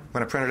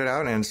when I printed it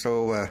out. And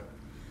so,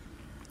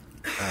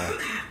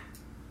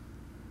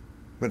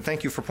 but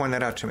thank you for pointing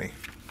that out to me.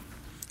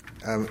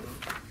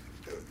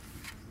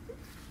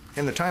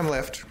 In the time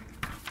left,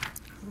 I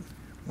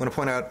want to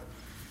point out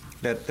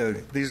that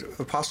these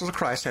apostles of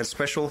Christ had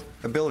special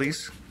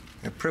abilities,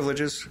 and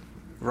privileges,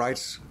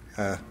 rights.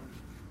 For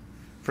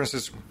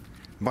instance,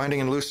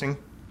 binding and loosing.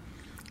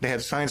 They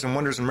had signs and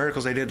wonders and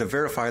miracles they did to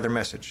verify their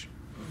message.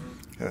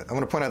 I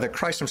want to point out that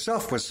Christ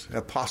Himself was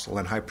apostle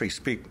and high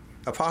priest.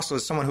 Apostle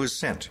is someone who is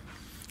sent.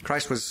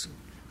 Christ was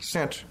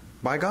sent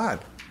by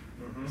God.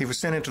 He was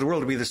sent into the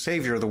world to be the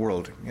Savior of the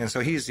world. And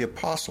so He's the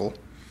apostle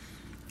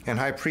and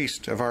high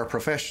priest of our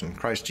profession,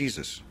 Christ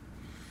Jesus.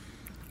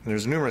 And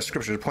there's numerous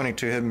scriptures pointing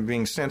to Him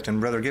being sent, and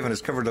Brother Given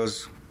has covered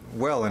those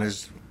well in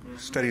his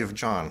study of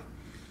John.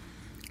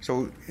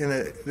 So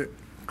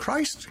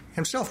Christ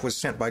Himself was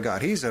sent by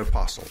God. He's an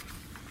apostle.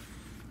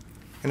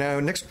 And now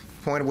the next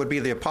point would be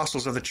the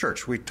apostles of the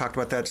church. We talked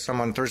about that some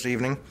on Thursday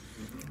evening.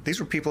 These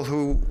were people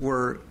who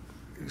were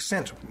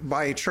sent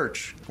by a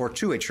church or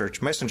to a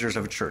church, messengers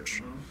of a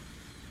church.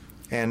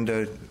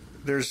 And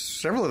there's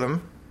several of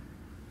them.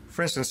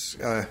 For instance,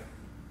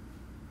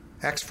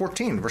 Acts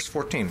 14, verse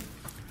 14,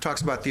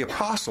 talks about the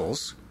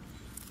apostles,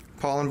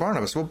 Paul and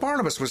Barnabas. Well,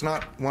 Barnabas was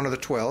not one of the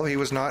 12. He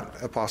was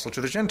not apostle to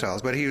the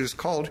Gentiles, but he was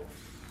called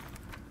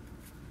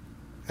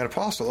an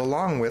apostle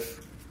along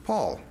with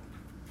Paul.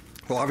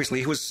 Well, obviously,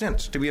 he was sent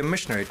to be a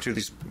missionary to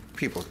these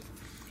people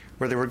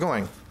where they were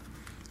going.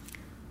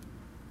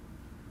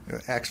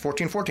 Acts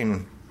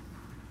 14:14,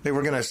 they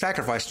were going to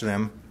sacrifice to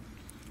them,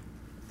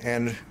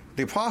 and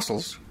the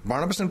apostles,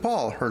 Barnabas and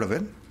Paul, heard of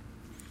it.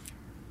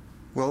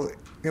 Well,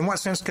 in what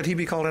sense could he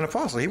be called an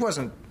apostle? He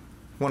wasn't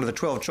one of the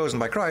 12 chosen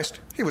by Christ.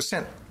 He was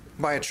sent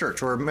by a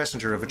church or a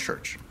messenger of a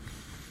church.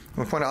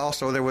 I'll point out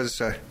also there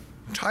was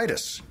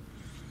Titus.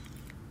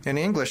 In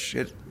English,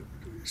 it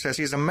says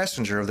he's a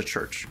messenger of the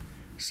church.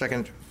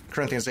 2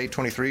 Corinthians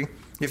 8:23.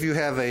 If you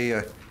have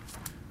a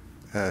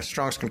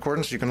Strong's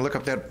Concordance, you can look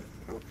up that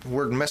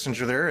word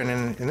messenger there, and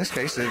in this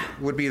case, it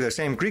would be the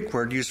same Greek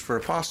word used for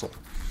apostle.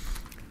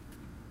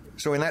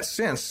 So in that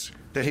sense,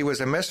 that he was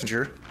a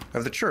messenger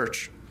of the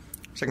church,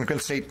 2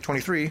 Corinthians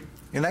 8:23,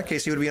 in that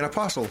case, he would be an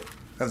apostle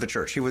of the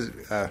church. He was.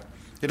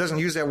 It doesn't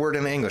use that word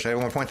in the English. I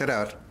want to point that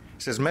out. It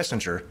says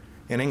messenger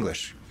in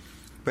English.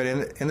 But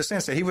in the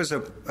sense that he was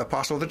an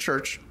apostle of the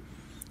church,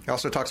 he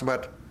also talks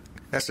about,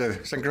 that's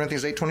 2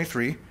 Corinthians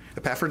 8:23,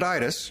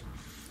 Epaphroditus,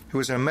 who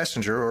was a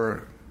messenger,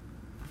 or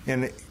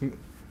in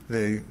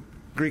the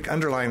Greek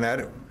underlying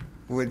that,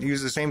 would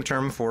use the same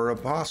term for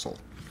apostle.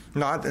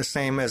 Not the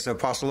same as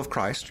apostle of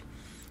Christ,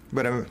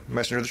 but a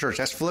messenger of the church.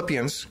 That's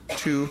Philippians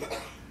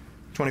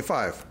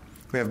 2:25.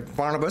 We have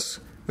Barnabas.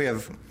 We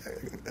have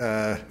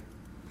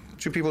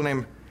two people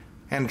named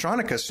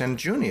Andronicus and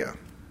Junia.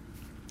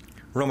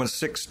 Romans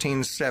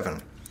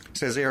 16:7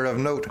 says they are of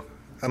note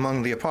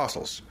among the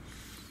apostles.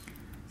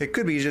 It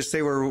could be just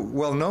they were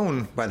well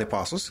known by the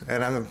apostles,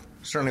 and I'm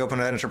certainly open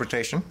to that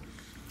interpretation.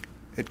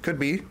 It could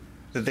be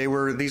that they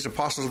were these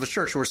apostles of the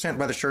church who were sent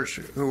by the church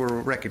who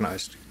were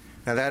recognized.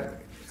 Now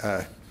that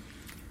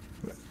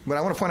But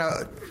I want to point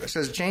out, it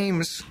says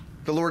James,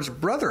 the Lord's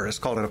brother, is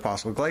called an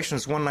apostle,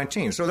 Galatians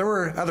 1:19. So there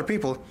were other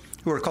people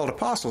who were called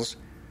apostles,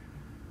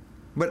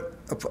 but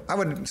I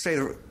would say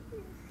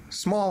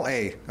small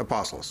a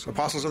apostles,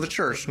 apostles of the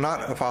church,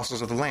 not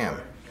apostles of the Lamb.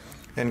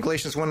 In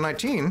Galatians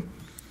 1:19,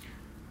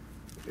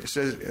 it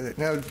says,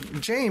 now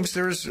James,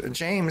 there's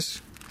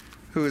James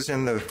who is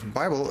in the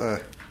Bible,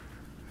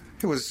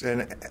 who was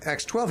in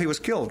Acts 12, he was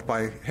killed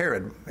by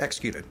Herod,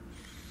 executed.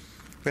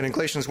 But in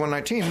Galatians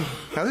 1:19,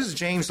 now this is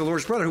James, the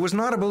Lord's brother, who was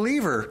not a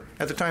believer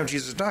at the time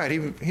Jesus died.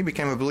 He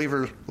became a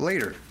believer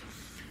later.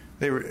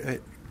 They were,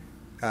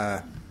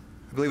 I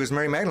believe it was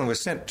Mary Magdalene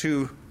was sent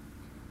to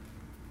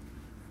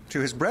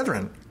his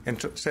brethren and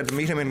said to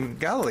meet him in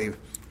Galilee.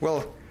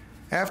 Well,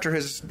 after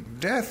his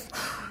death,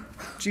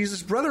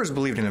 Jesus' brothers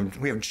believed in him.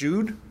 We have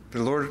Jude,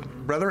 the Lord's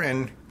brother,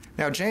 and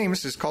now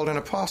James is called an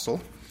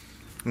apostle,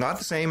 not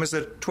the same as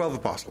the 12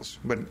 apostles,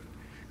 but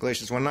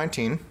Galatians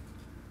 1:19.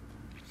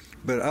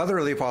 But other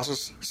of the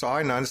apostles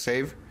saw none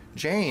save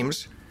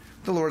James,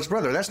 the Lord's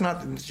brother. That's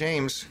not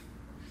James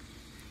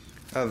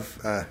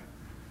of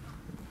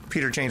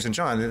Peter, James, and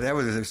John. That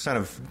was the son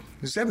of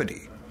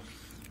Zebedee.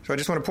 So I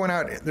just want to point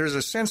out there's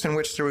a sense in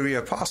which there would be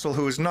an apostle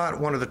who is not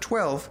one of the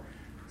 12,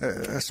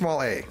 a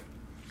small a.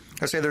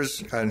 I say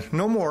there's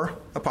no more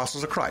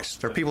apostles of Christ.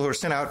 There are people who are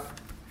sent out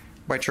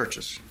by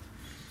churches.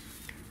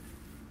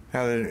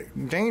 Now the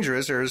danger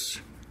is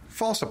there's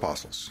false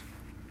apostles.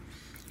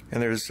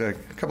 And there's a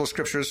couple of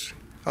scriptures.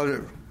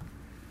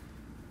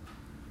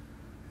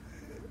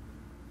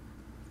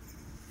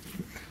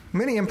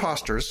 Many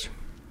impostors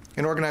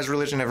in organized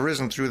religion have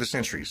arisen through the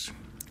centuries,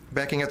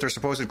 backing up their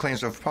supposed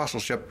claims of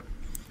apostleship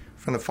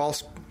from the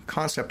false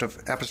concept of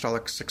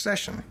apostolic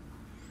succession,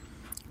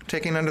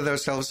 taking unto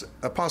themselves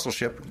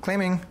apostleship,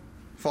 claiming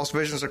false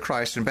visions of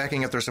Christ, and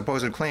backing up their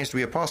supposed claims to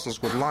be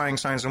apostles with lying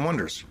signs and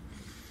wonders.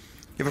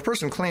 If a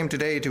person claimed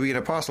today to be an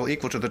apostle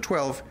equal to the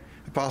 12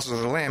 apostles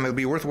of the Lamb, it would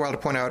be worthwhile to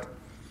point out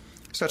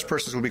such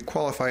persons will be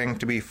qualifying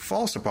to be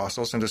false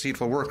apostles and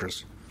deceitful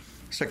workers.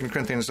 2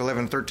 Corinthians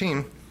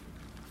 11:13.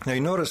 Now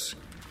you notice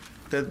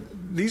that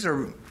these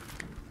are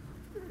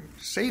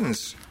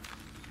Satan's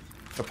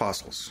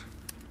apostles.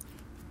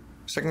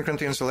 2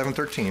 Corinthians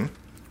 11:13,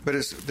 but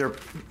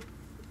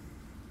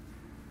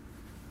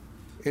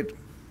it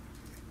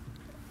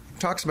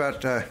talks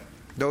about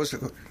those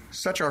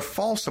such are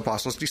false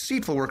apostles,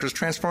 deceitful workers,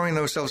 transforming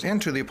themselves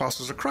into the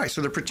apostles of Christ. So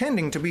they're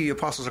pretending to be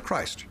apostles of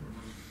Christ.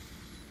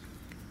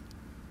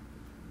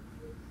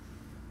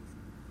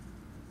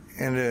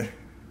 And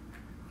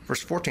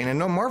verse 14, and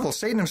no marvel,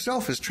 Satan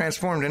himself is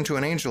transformed into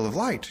an angel of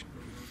light.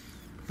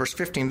 Verse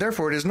 15,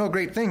 therefore it is no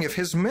great thing if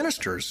his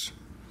ministers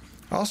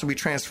also be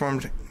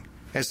transformed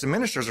as the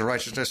ministers of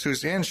righteousness,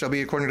 whose end shall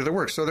be according to their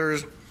works. So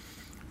there's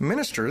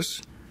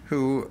ministers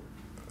who,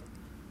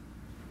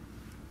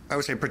 I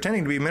would say,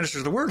 pretending to be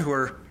ministers of the word, who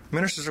are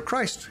ministers of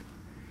Christ.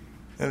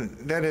 And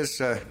that is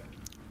a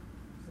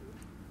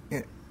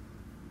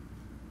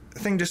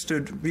thing just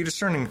to be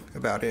discerning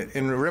about it.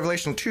 In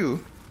Revelation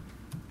 2,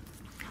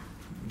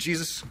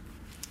 Jesus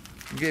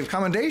gave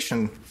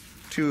commendation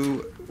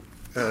to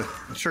the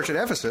church at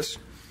Ephesus.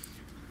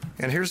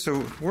 And here's the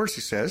words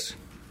he says.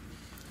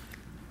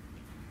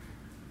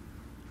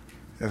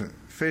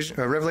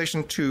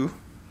 Revelation 2,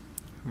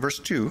 verse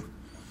 2,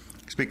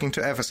 speaking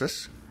to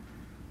Ephesus.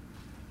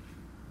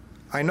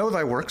 I know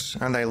thy works,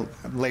 and thy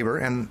labor,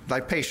 and thy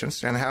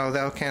patience, and how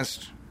thou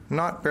canst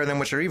not bear them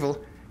which are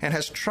evil, and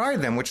hast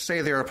tried them which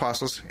say they are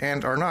apostles,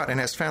 and are not, and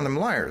hast found them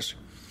liars.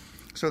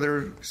 So there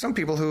are some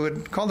people who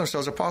would call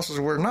themselves apostles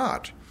who were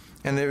not.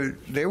 And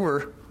they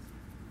were,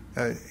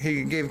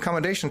 he gave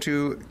commendation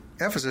to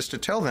Ephesus to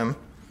tell them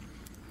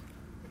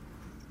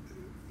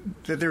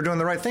that they were doing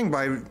the right thing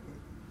by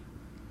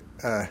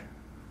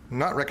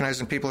not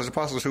recognizing people as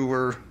apostles who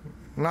were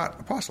not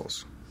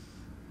apostles.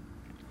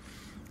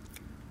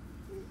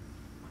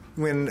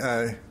 When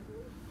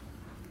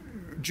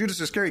Judas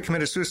Iscariot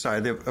committed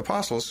suicide, the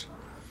apostles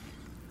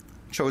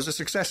chose a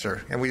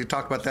successor, and we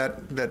talked about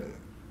that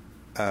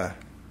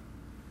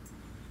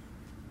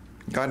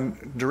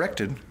God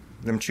directed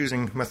them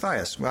choosing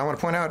Matthias. Well, I want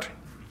to point out,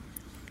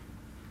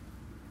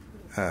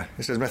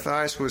 it says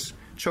Matthias was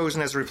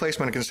chosen as a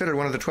replacement and considered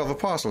one of the 12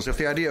 apostles. If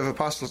the idea of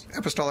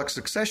apostolic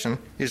succession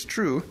is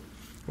true,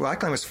 well, I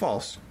claim it's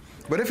false.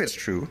 But if it's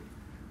true,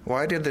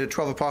 why did the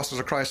 12 apostles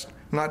of Christ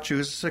not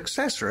choose a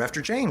successor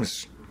after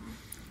James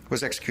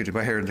was executed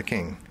by Herod the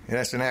king? And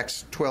that's in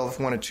Acts 12,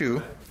 1 and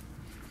 2.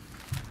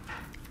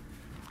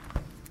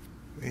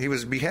 He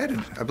was beheaded.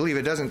 I believe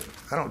it doesn't,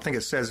 I don't think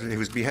it says he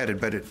was beheaded,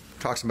 but it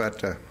talks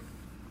about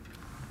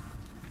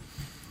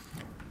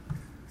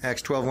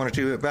Acts 12, 1 and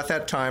 2. About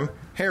that time,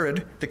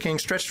 Herod the king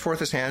stretched forth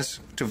his hands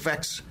to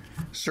vex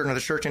certain of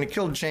the church, and he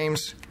killed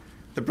James,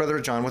 the brother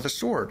of John, with a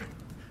sword.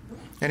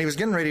 And he was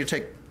getting ready to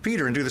take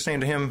Peter and do the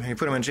same to him. He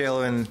put him in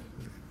jail,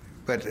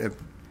 but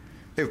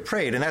they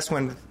prayed, and that's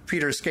when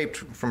Peter escaped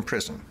from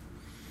prison.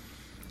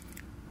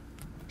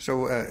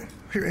 So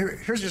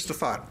here's just a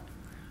thought.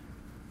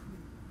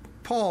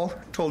 Paul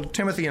told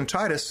Timothy and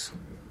Titus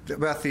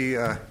about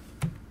the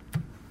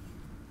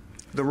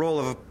the role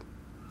of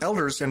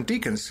elders and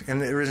deacons,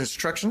 and there is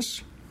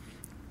instructions,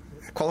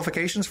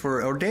 qualifications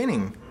for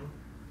ordaining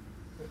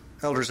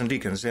elders and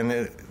deacons, and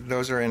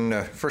those are in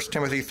 1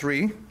 Timothy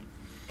 3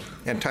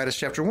 and Titus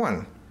chapter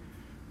 1.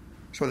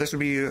 So this would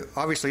be,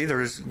 obviously,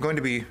 there's going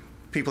to be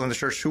people in the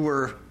church who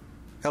were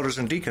elders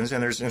and deacons,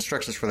 and there's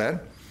instructions for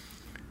that.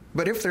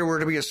 But if there were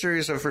to be a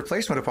series of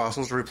replacement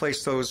apostles to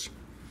replace those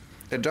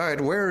that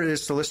died, where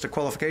is the list of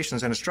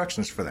qualifications and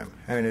instructions for them?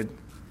 I mean, it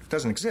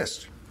doesn't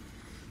exist.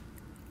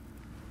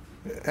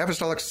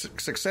 Apostolic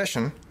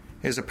succession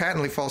is a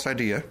patently false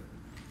idea,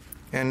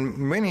 and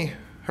many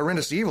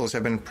horrendous evils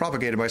have been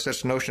propagated by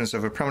such notions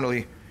of a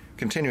permanently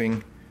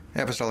continuing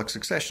apostolic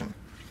succession.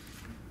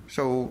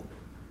 So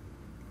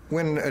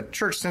when a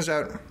church sends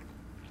out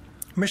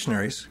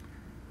missionaries,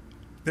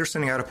 they're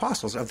sending out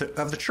apostles of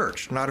the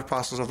church, not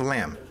apostles of the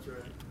Lamb. That's right.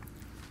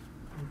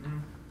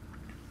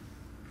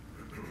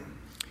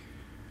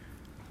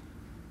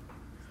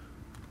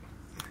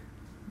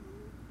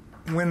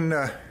 When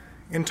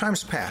in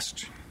times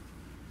past,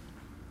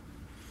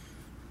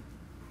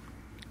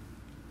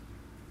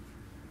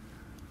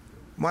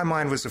 my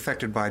mind was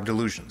affected by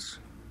delusions,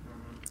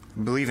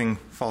 believing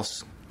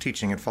false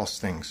teaching and false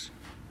things.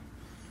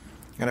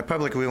 And I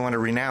publicly want to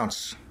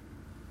renounce.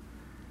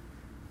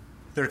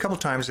 There are a couple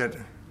times that,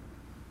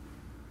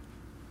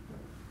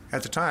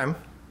 at the time,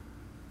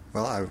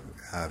 well,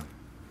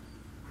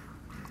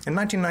 in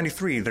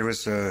 1993, there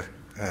was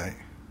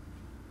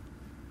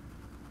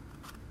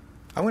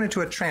I went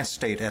into a trance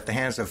state at the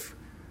hands of,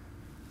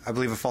 I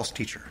believe, a false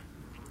teacher.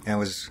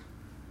 And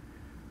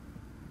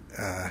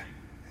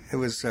it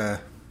was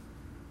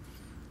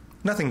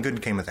nothing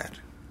good came of that.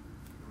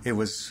 It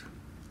was,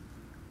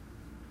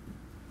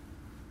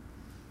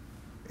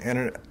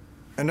 and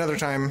another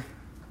time,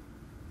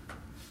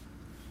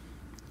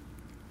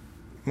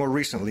 more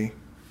recently,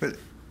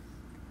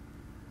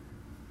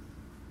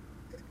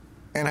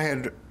 and I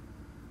had,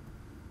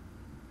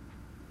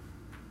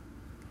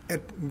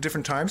 at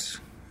different times,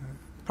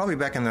 probably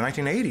back in the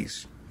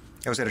 1980s,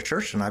 I was at a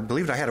church and I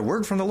believed I had a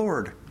word from the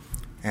Lord.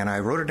 And I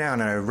wrote it down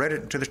and I read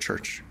it to the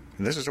church.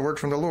 And this is a word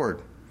from the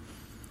Lord.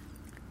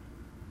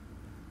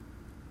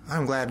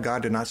 I'm glad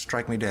God did not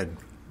strike me dead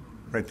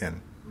right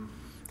then.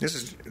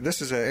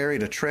 This is an area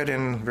to tread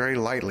in very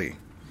lightly.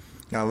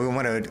 Now, we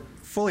want to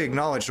fully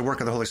acknowledge the work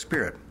of the Holy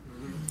Spirit.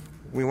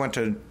 We want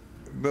to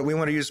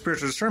use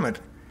spiritual discernment.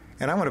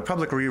 And I want to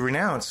publicly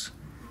renounce.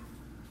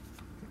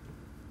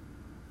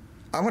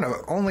 I want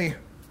to only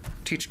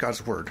teach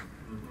God's word.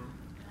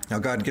 Now,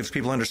 God gives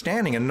people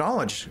understanding and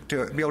knowledge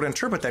to be able to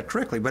interpret that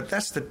correctly, but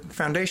that's the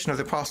foundation of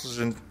the apostles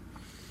and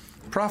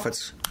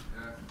prophets.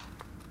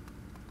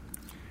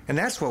 And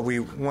that's what we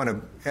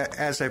want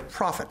to, as a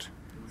prophet,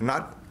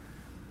 not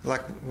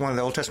like one of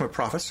the Old Testament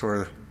prophets,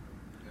 or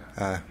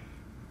I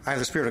have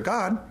the Spirit of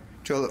God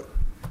to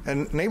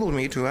enable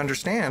me to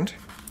understand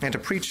and to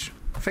preach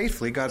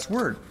faithfully God's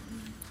word.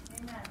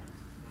 Amen.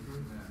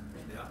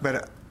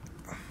 But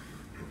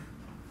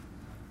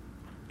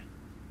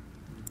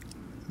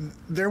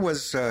there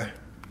was,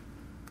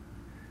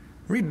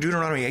 read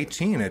Deuteronomy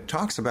 18, it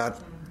talks about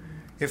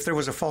if there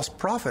was a false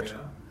prophet,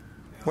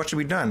 what should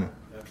be done?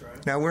 That's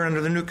right. Now we're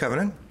under the new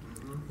covenant.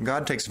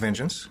 God takes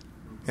vengeance.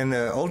 In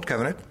the old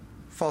covenant,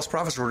 false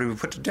prophets were to be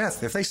put to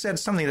death. If they said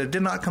something that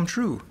did not come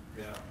true,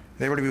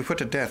 they were to be put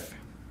to death.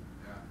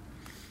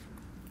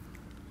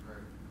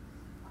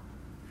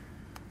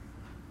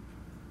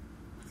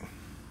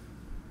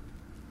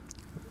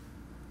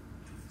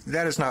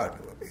 That is not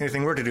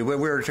anything we're to do, but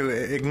we're to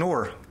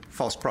ignore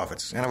false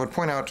prophets. And I would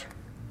point out,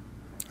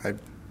 let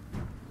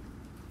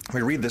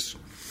me read this.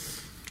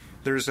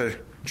 There's a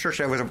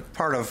church I was a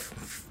part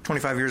of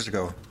 25 years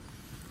ago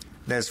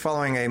that is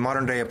following a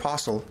modern-day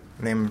apostle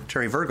named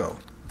Terry Virgo,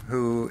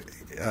 who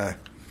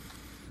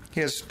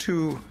he has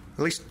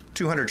at least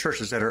 200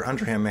 churches that are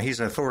under him, and he's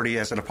an authority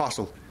as an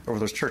apostle over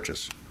those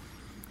churches.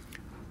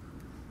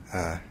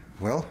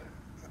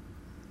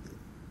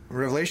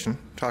 Revelation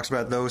talks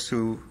about those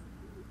who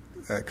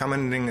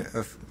commending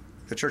of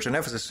the church in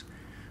Ephesus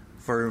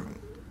for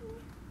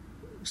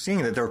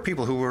seeing that there were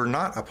people who were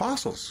not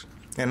apostles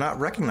and not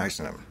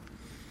recognizing them.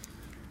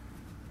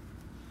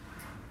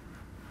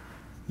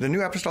 The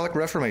New Apostolic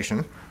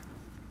Reformation,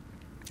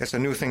 that's a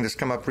new thing that's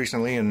come up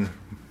recently in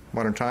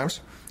modern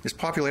times, is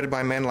populated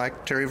by men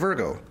like Terry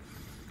Virgo,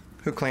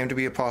 who claim to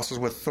be apostles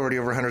with authority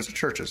over hundreds of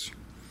churches.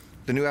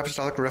 The New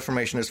Apostolic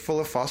Reformation is full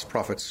of false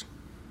prophets,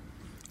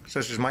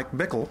 such as Mike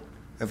Bickle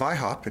of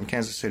IHOP in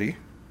Kansas City,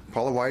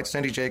 Paula White,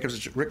 Cindy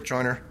Jacobs, Rick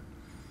Joyner.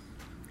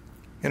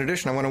 In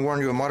addition, I want to warn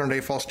you of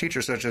modern-day false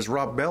teachers such as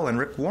Rob Bell and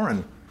Rick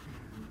Warren.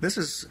 This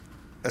is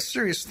a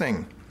serious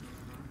thing.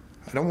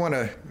 I don't want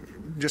to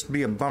just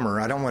be a bummer.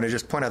 I don't want to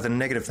just point out the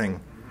negative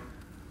thing.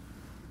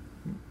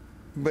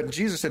 But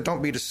Jesus said,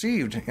 don't be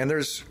deceived, and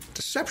there's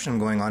deception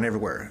going on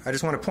everywhere. I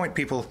just want to point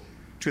people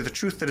to the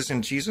truth that is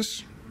in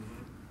Jesus,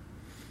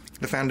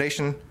 the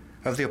foundation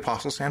of the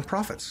apostles and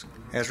prophets,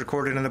 as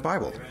recorded in the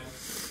Bible.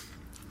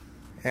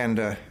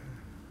 And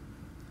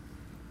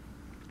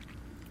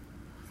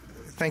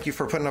thank you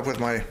for putting up with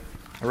my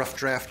rough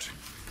draft.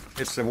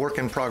 It's a work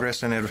in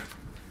progress, and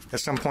at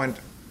some point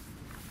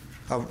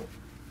I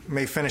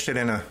may finish it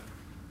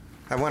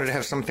I wanted to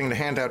have something to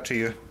hand out to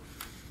you,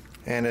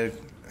 and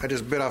I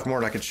just bit off more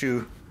than I could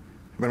chew.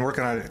 I've been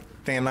working on it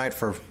day and night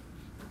for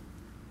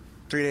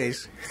 3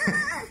 days,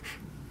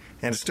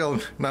 and it's still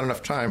not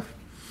enough time.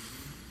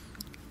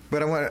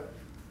 But I want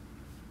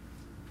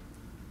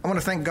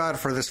to thank God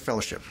for this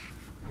fellowship.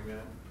 Amen.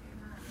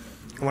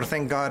 I want to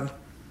thank God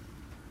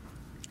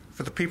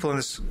for the people in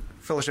this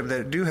fellowship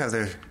that do have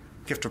the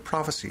gift of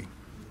prophecy.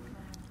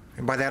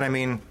 And by that I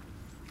mean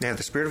they have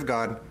the Spirit of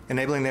God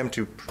enabling them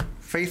to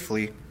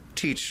faithfully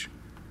teach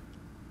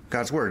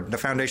God's Word. The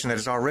foundation that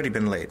has already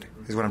been laid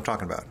is what I'm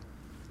talking about.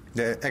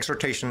 The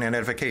exhortation and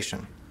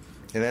edification.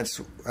 And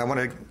I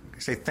want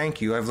to say thank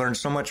you. I've learned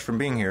so much from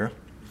being here.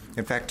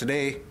 In fact,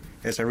 today,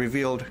 as I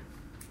revealed,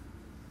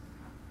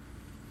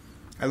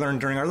 I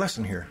learned during our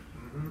lesson here.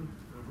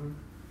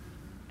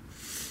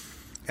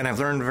 And I've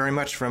learned very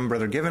much from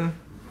Brother Given,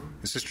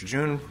 Sister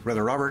June,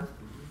 Brother Robert,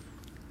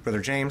 Brother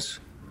James,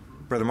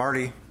 Brother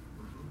Marty,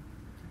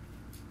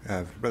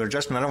 Brother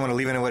Justin. I don't want to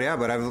leave anybody out,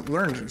 but I've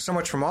learned so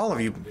much from all of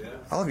you. Yeah.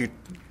 All of you.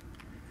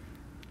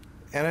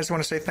 And I just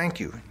want to say thank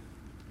you.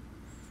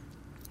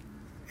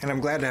 And I'm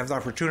glad to have the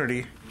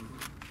opportunity.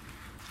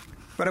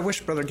 But I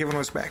wish Brother Given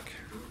was back.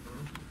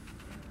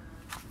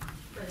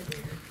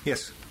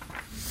 Yes.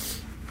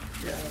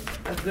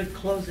 A good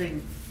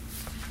closing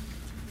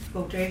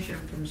quotation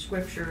from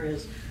Scripture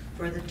is,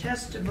 "For the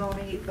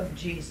testimony of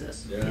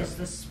Jesus is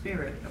the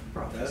spirit of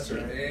prophecy." That's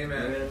right.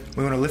 Amen.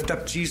 We want to lift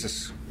up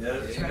Jesus. Yeah,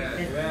 that's right.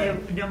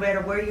 Amen. And no matter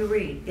where you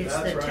read, it's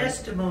That's the right.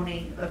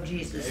 testimony of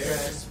Jesus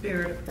that's the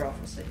spirit of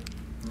prophecy.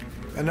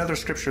 Another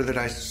scripture that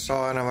I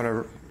saw, and I want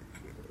to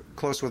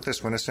close with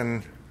this one. It's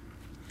in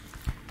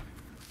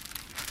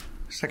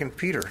 2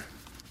 Peter.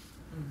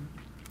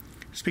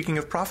 Speaking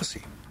of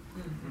prophecy.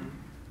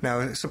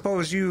 Now,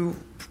 suppose you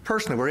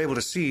personally were able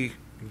to see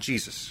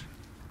Jesus.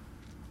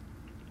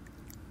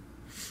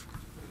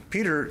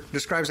 Peter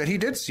describes that he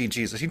did see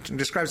Jesus. He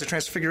describes the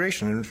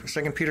transfiguration in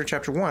 2 Peter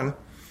chapter 1.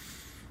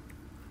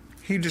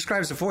 He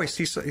describes the voice.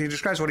 He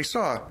describes what he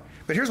saw.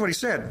 But here's what he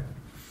said.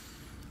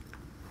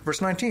 Verse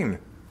 19.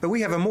 "But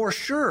we have a more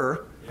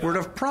sure word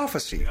of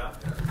prophecy." Yeah.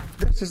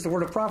 This is the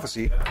word of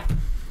prophecy.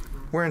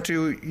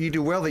 "Whereunto ye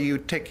do well that you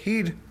take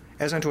heed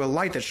as unto a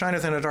light that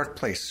shineth in a dark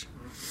place,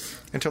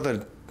 until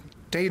the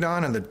day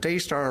dawn and the day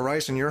star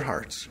arise in your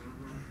hearts."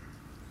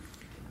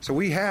 So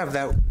we have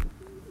that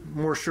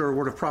more sure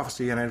word of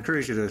prophecy, and I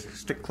encourage you to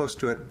stick close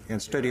to it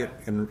and study it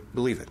and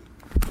believe it.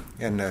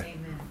 And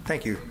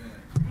thank you.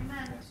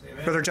 Amen.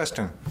 Brother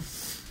Justin.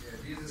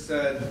 Yeah, Jesus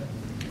said,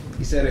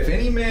 He said, "If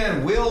any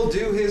man will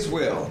do his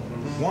will,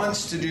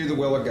 wants to do the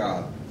will of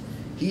God,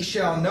 he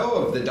shall know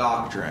of the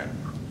doctrine,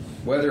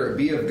 whether it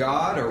be of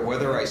God or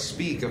whether I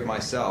speak of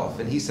myself."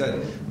 And he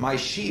said, "My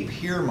sheep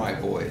hear my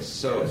voice."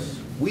 So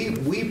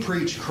we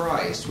preach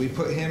Christ. We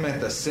put him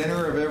at the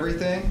center of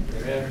everything.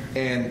 Amen.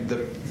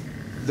 And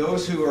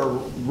those who are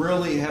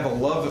really have a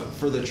love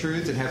for the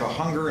truth and have a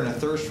hunger and a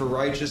thirst for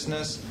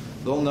righteousness,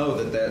 they'll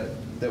know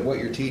that what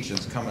you're teaching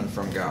is coming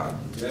from God.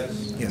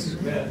 Yes. Yes.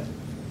 Amen.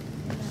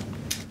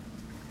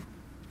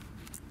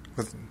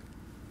 Well,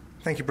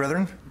 thank you,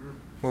 brethren.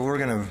 Well, we're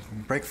going to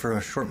break for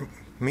a short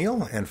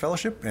meal and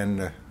fellowship,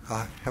 and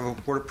I'll have a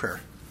word of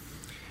prayer.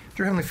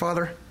 Dear Heavenly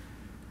Father,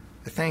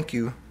 I thank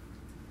you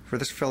for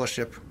this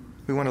fellowship.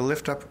 We want to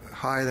lift up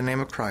high the name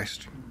of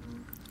Christ.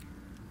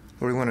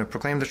 Lord, we want to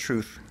proclaim the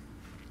truth.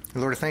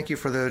 And Lord, I thank you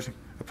for the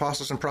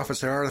apostles and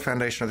prophets that are the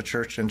foundation of the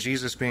church, and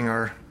Jesus being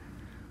our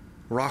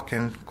rock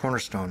and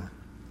cornerstone.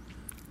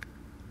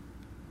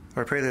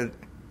 Lord, I pray that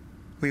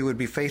we would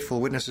be faithful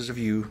witnesses of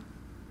you,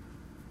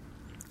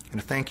 and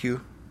I thank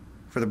you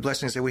for the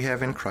blessings that we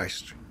have in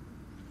Christ.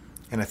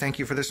 And I thank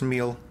you for this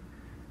meal,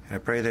 and I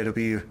pray that it'll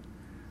be a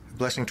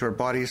blessing to our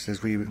bodies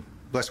as we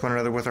bless one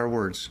another with our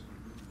words.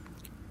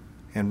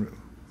 And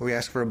we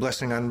ask for a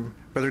blessing on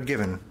Brother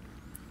Given,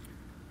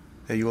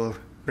 that you will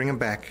bring him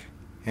back,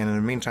 and in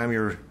the meantime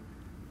you're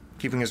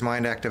keeping his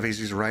mind active as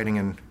he's writing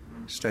and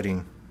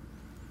studying.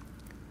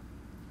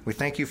 We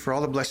thank you for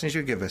all the blessings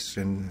you give us.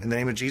 In the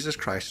name of Jesus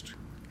Christ,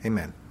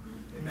 amen.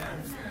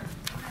 Amen.